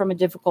came from a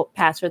difficult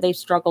past, or they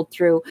struggled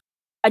through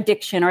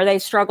addiction, or they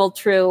struggled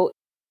through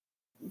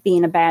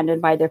being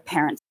abandoned by their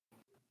parents.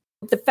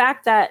 The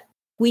fact that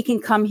we can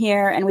come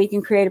here and we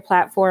can create a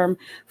platform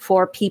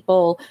for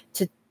people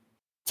to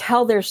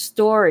tell their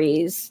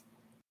stories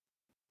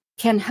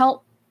can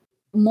help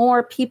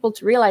more people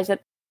to realize that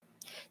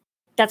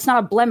that's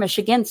not a blemish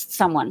against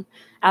someone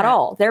at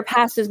all. Their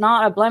past is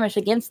not a blemish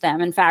against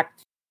them. In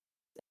fact,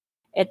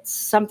 it's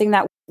something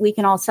that we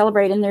can all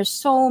celebrate. And there's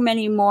so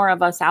many more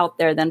of us out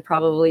there than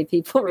probably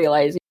people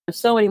realize. There's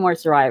so many more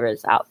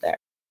survivors out there.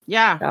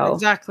 Yeah,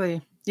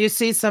 exactly. You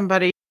see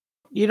somebody,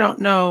 you don't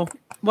know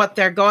what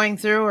they're going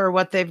through or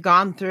what they've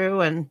gone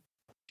through. And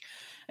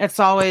it's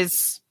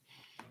always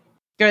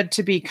good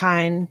to be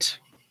kind.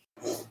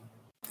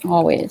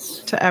 Always.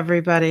 To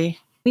everybody.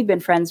 We've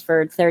been friends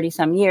for 30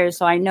 some years,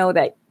 so I know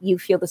that you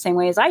feel the same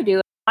way as I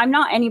do. I'm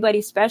not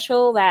anybody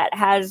special that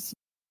has,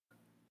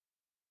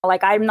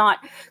 like, I'm not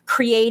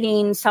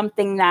creating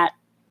something that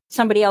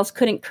somebody else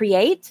couldn't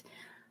create,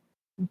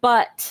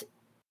 but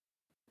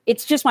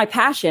it's just my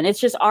passion. It's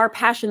just our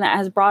passion that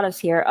has brought us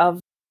here of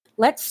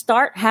let's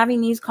start having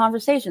these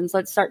conversations.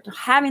 Let's start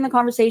having the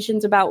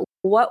conversations about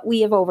what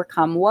we have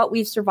overcome, what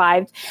we've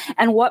survived,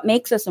 and what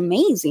makes us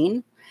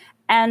amazing.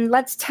 And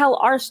let's tell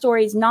our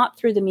stories not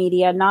through the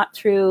media, not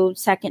through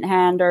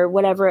secondhand or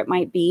whatever it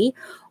might be.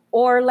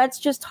 Or let's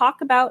just talk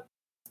about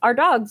our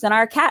dogs and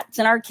our cats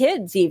and our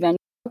kids even,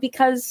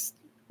 because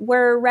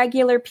we're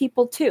regular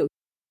people too.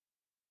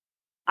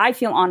 I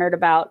feel honored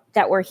about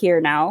that we're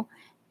here now.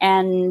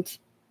 And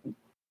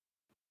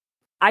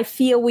I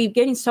feel we're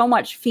getting so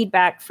much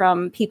feedback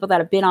from people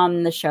that have been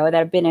on the show, that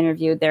have been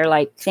interviewed. They're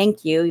like,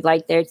 thank you.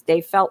 Like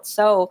they felt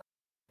so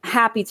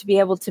happy to be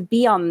able to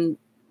be on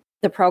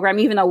the program,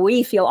 even though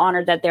we feel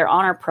honored that they're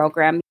on our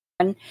program.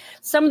 And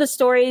some of the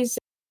stories,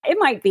 it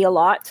might be a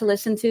lot to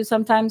listen to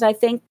sometimes, I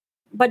think.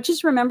 But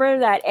just remember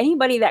that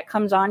anybody that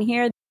comes on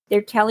here,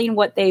 they're telling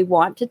what they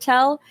want to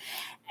tell.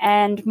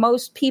 And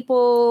most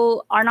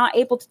people are not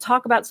able to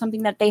talk about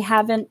something that they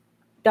haven't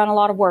done a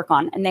lot of work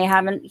on and they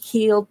haven't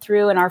healed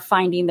through and are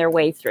finding their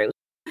way through.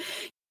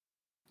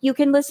 You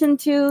can listen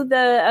to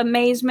the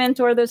amazement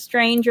or the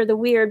strange or the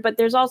weird, but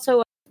there's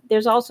also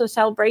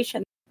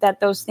celebration that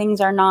those things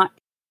are not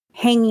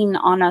hanging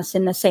on us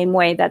in the same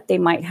way that they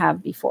might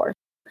have before.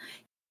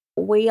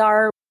 We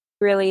are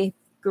really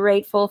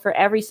grateful for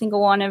every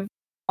single one of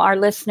our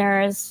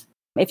listeners.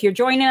 If you're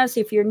joining us,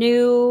 if you're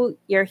new,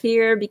 you're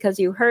here because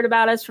you heard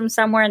about us from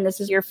somewhere and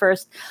this is your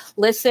first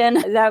listen,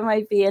 that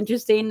might be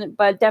interesting.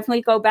 But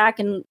definitely go back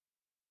and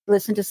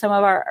listen to some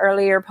of our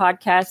earlier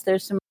podcasts.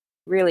 There's some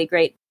really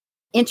great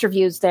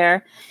interviews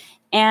there.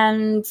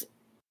 And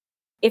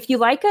if you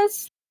like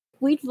us,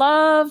 we'd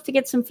love to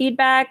get some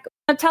feedback.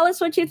 Tell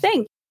us what you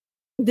think.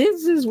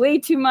 This is way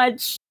too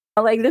much.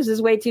 Like, this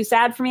is way too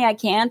sad for me. I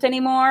can't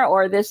anymore.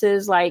 Or this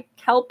is like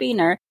helping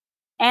or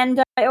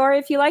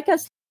if you like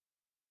us,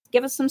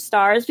 give us some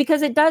stars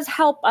because it does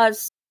help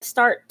us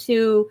start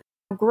to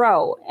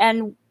grow.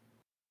 And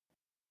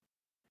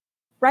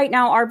right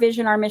now, our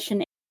vision, our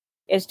mission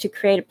is to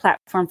create a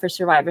platform for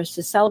survivors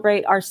to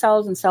celebrate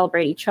ourselves and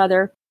celebrate each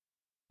other.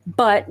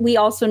 But we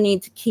also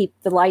need to keep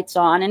the lights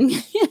on and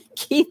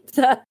keep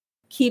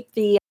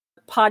the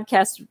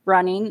podcast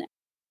running.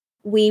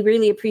 We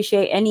really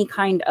appreciate any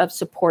kind of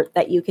support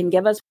that you can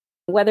give us,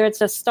 whether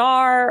it's a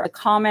star, a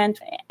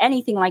comment,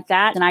 anything like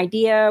that, an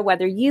idea,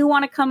 whether you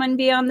want to come and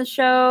be on the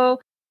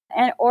show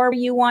or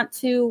you want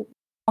to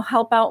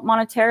help out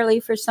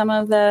monetarily for some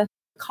of the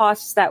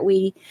costs that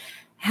we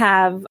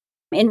have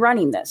in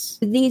running this.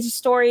 These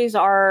stories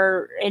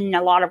are, in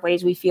a lot of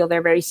ways, we feel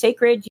they're very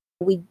sacred.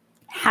 We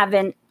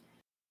don't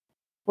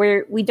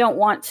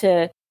want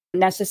to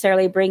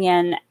necessarily bring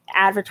in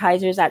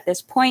advertisers at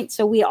this point.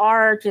 So we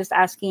are just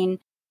asking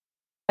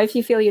if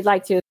you feel you'd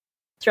like to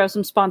throw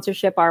some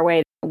sponsorship our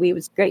way, we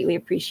would greatly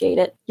appreciate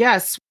it.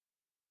 Yes,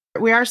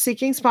 we are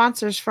seeking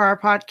sponsors for our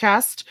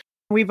podcast.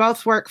 We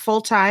both work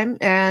full time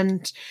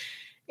and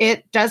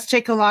it does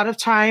take a lot of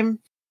time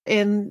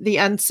in the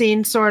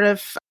unseen sort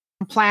of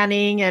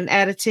planning and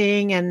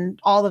editing and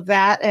all of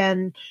that.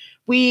 And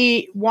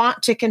we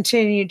want to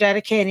continue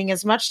dedicating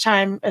as much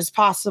time as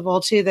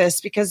possible to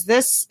this because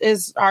this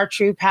is our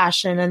true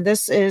passion and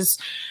this is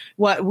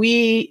what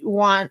we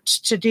want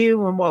to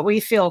do and what we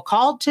feel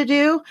called to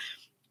do.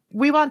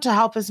 We want to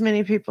help as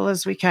many people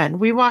as we can.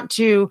 We want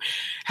to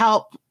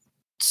help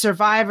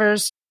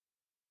survivors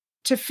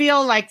to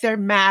feel like they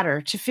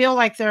matter, to feel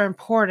like they're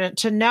important,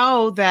 to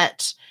know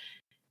that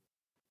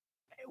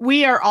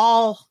we are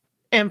all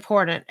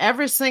important.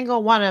 Every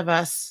single one of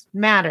us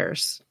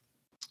matters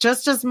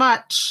just as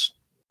much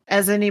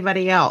as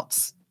anybody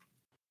else.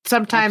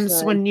 Sometimes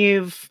Absolutely. When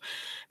you've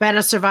been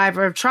a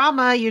survivor of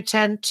trauma, you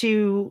tend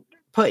to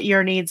put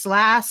your needs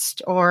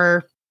last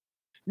or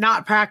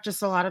not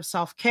practice a lot of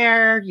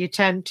self-care. You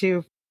tend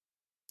to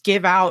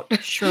give out.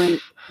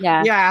 Shrink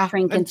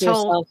into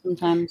yourself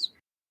sometimes.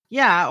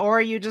 Yeah,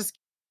 or you just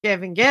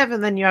give and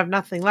then you have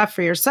nothing left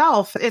for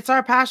yourself. It's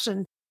our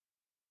passion.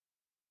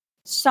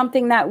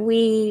 Something that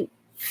we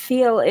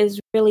feel is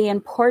really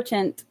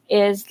important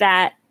is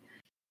that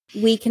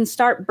we can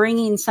start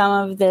bringing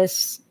some of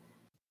this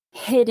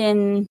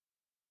hidden,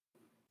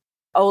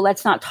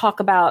 let's not talk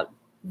about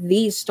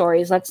these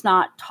stories. Let's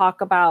not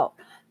talk about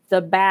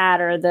the bad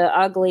or the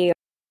ugly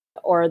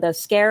or the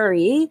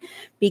scary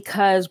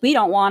because we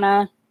don't want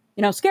to,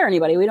 scare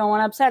anybody. We don't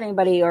want to upset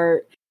anybody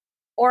or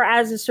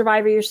as a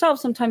survivor yourself,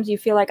 sometimes you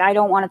feel like I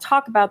don't want to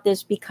talk about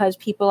this because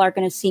people are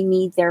going to see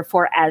me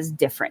therefore as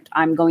different.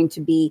 I'm going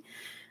to be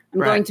I'm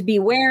going to be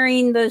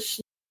wearing the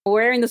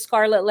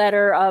scarlet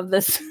letter of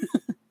this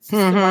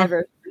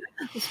survivor,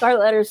 the scarlet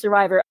letter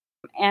survivor.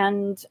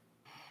 And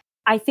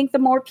I think the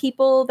more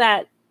people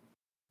that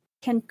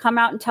can come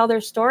out and tell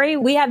their story,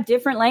 we have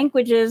different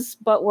languages,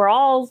 but we're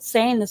all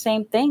saying the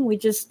same thing.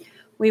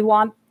 We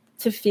want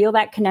to feel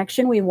that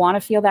connection. We want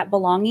to feel that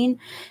belonging.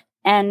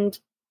 And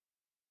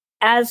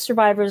as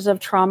survivors of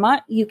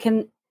trauma, you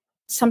can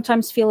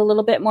sometimes feel a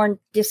little bit more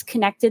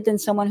disconnected than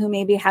someone who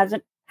maybe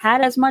hasn't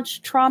had as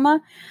much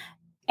trauma.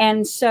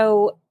 And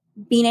so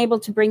being able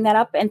to bring that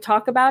up and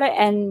talk about it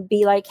and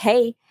be like,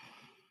 hey,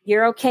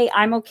 you're okay,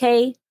 I'm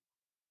okay.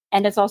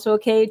 And it's also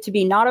okay to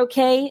be not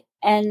okay.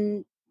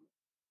 And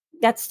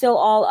that's still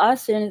all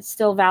us, and it's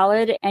still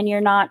valid. And you're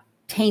not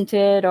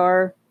tainted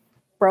or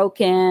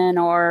broken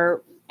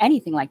or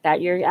anything like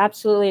that. You're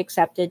absolutely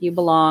accepted. You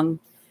belong.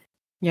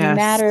 Yes. You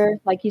matter.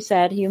 Like you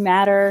said, you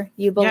matter,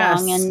 you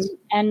belong, yes.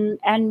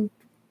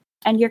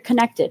 and you're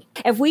connected.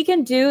 If we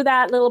can do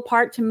that little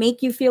part to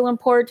make you feel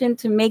important,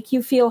 to make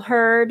you feel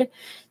heard,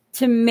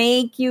 to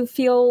make you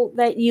feel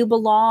that you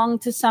belong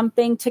to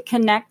something, to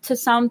connect to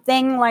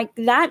something like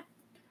that,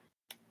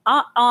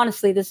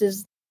 honestly, this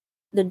is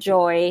the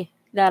joy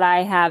that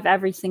I have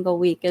every single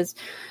week, is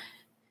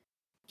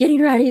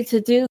getting ready to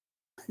do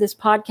this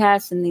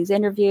podcast and these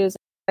interviews.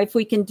 If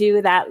we can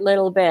do that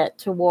little bit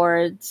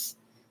towards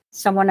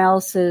someone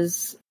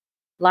else's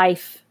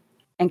life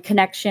and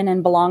connection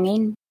and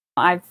belonging,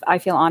 I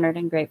feel honored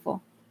and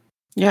grateful.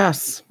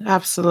 Yes,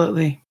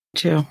 absolutely.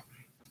 Too.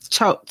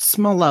 Totes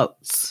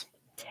malotes.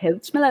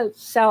 Totes malotes.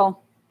 So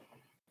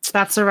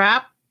that's a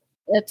wrap.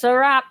 It's a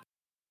wrap.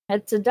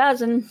 It's a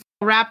dozen.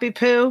 Rappy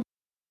poo.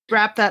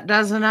 Wrap that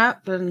dozen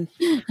up and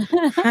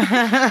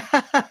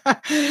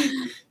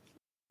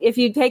if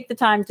you take the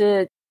time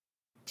to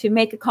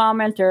make a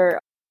comment or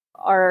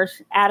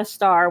add a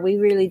star, we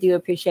really do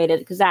appreciate it,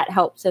 because that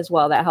helps as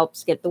well. That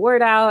helps get the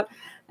word out.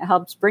 It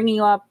helps bring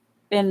you up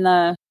in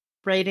the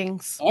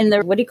ratings, in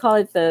the, what do you call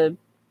it, the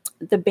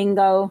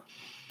bingo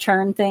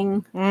churn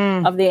thing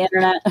of the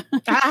internet.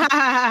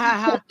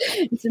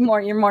 It's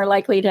you're more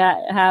likely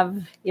to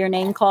have your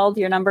name called,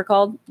 your number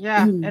called.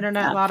 Yeah,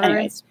 internet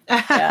lottery.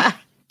 Yeah.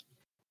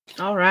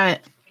 All right.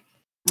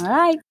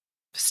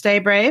 Stay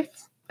brave,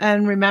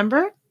 and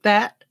remember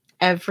that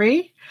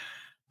every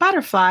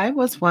butterfly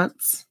was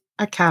once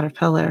a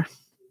caterpillar.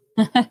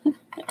 All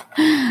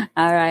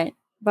right.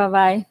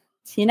 Bye-bye.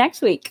 See you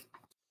next week.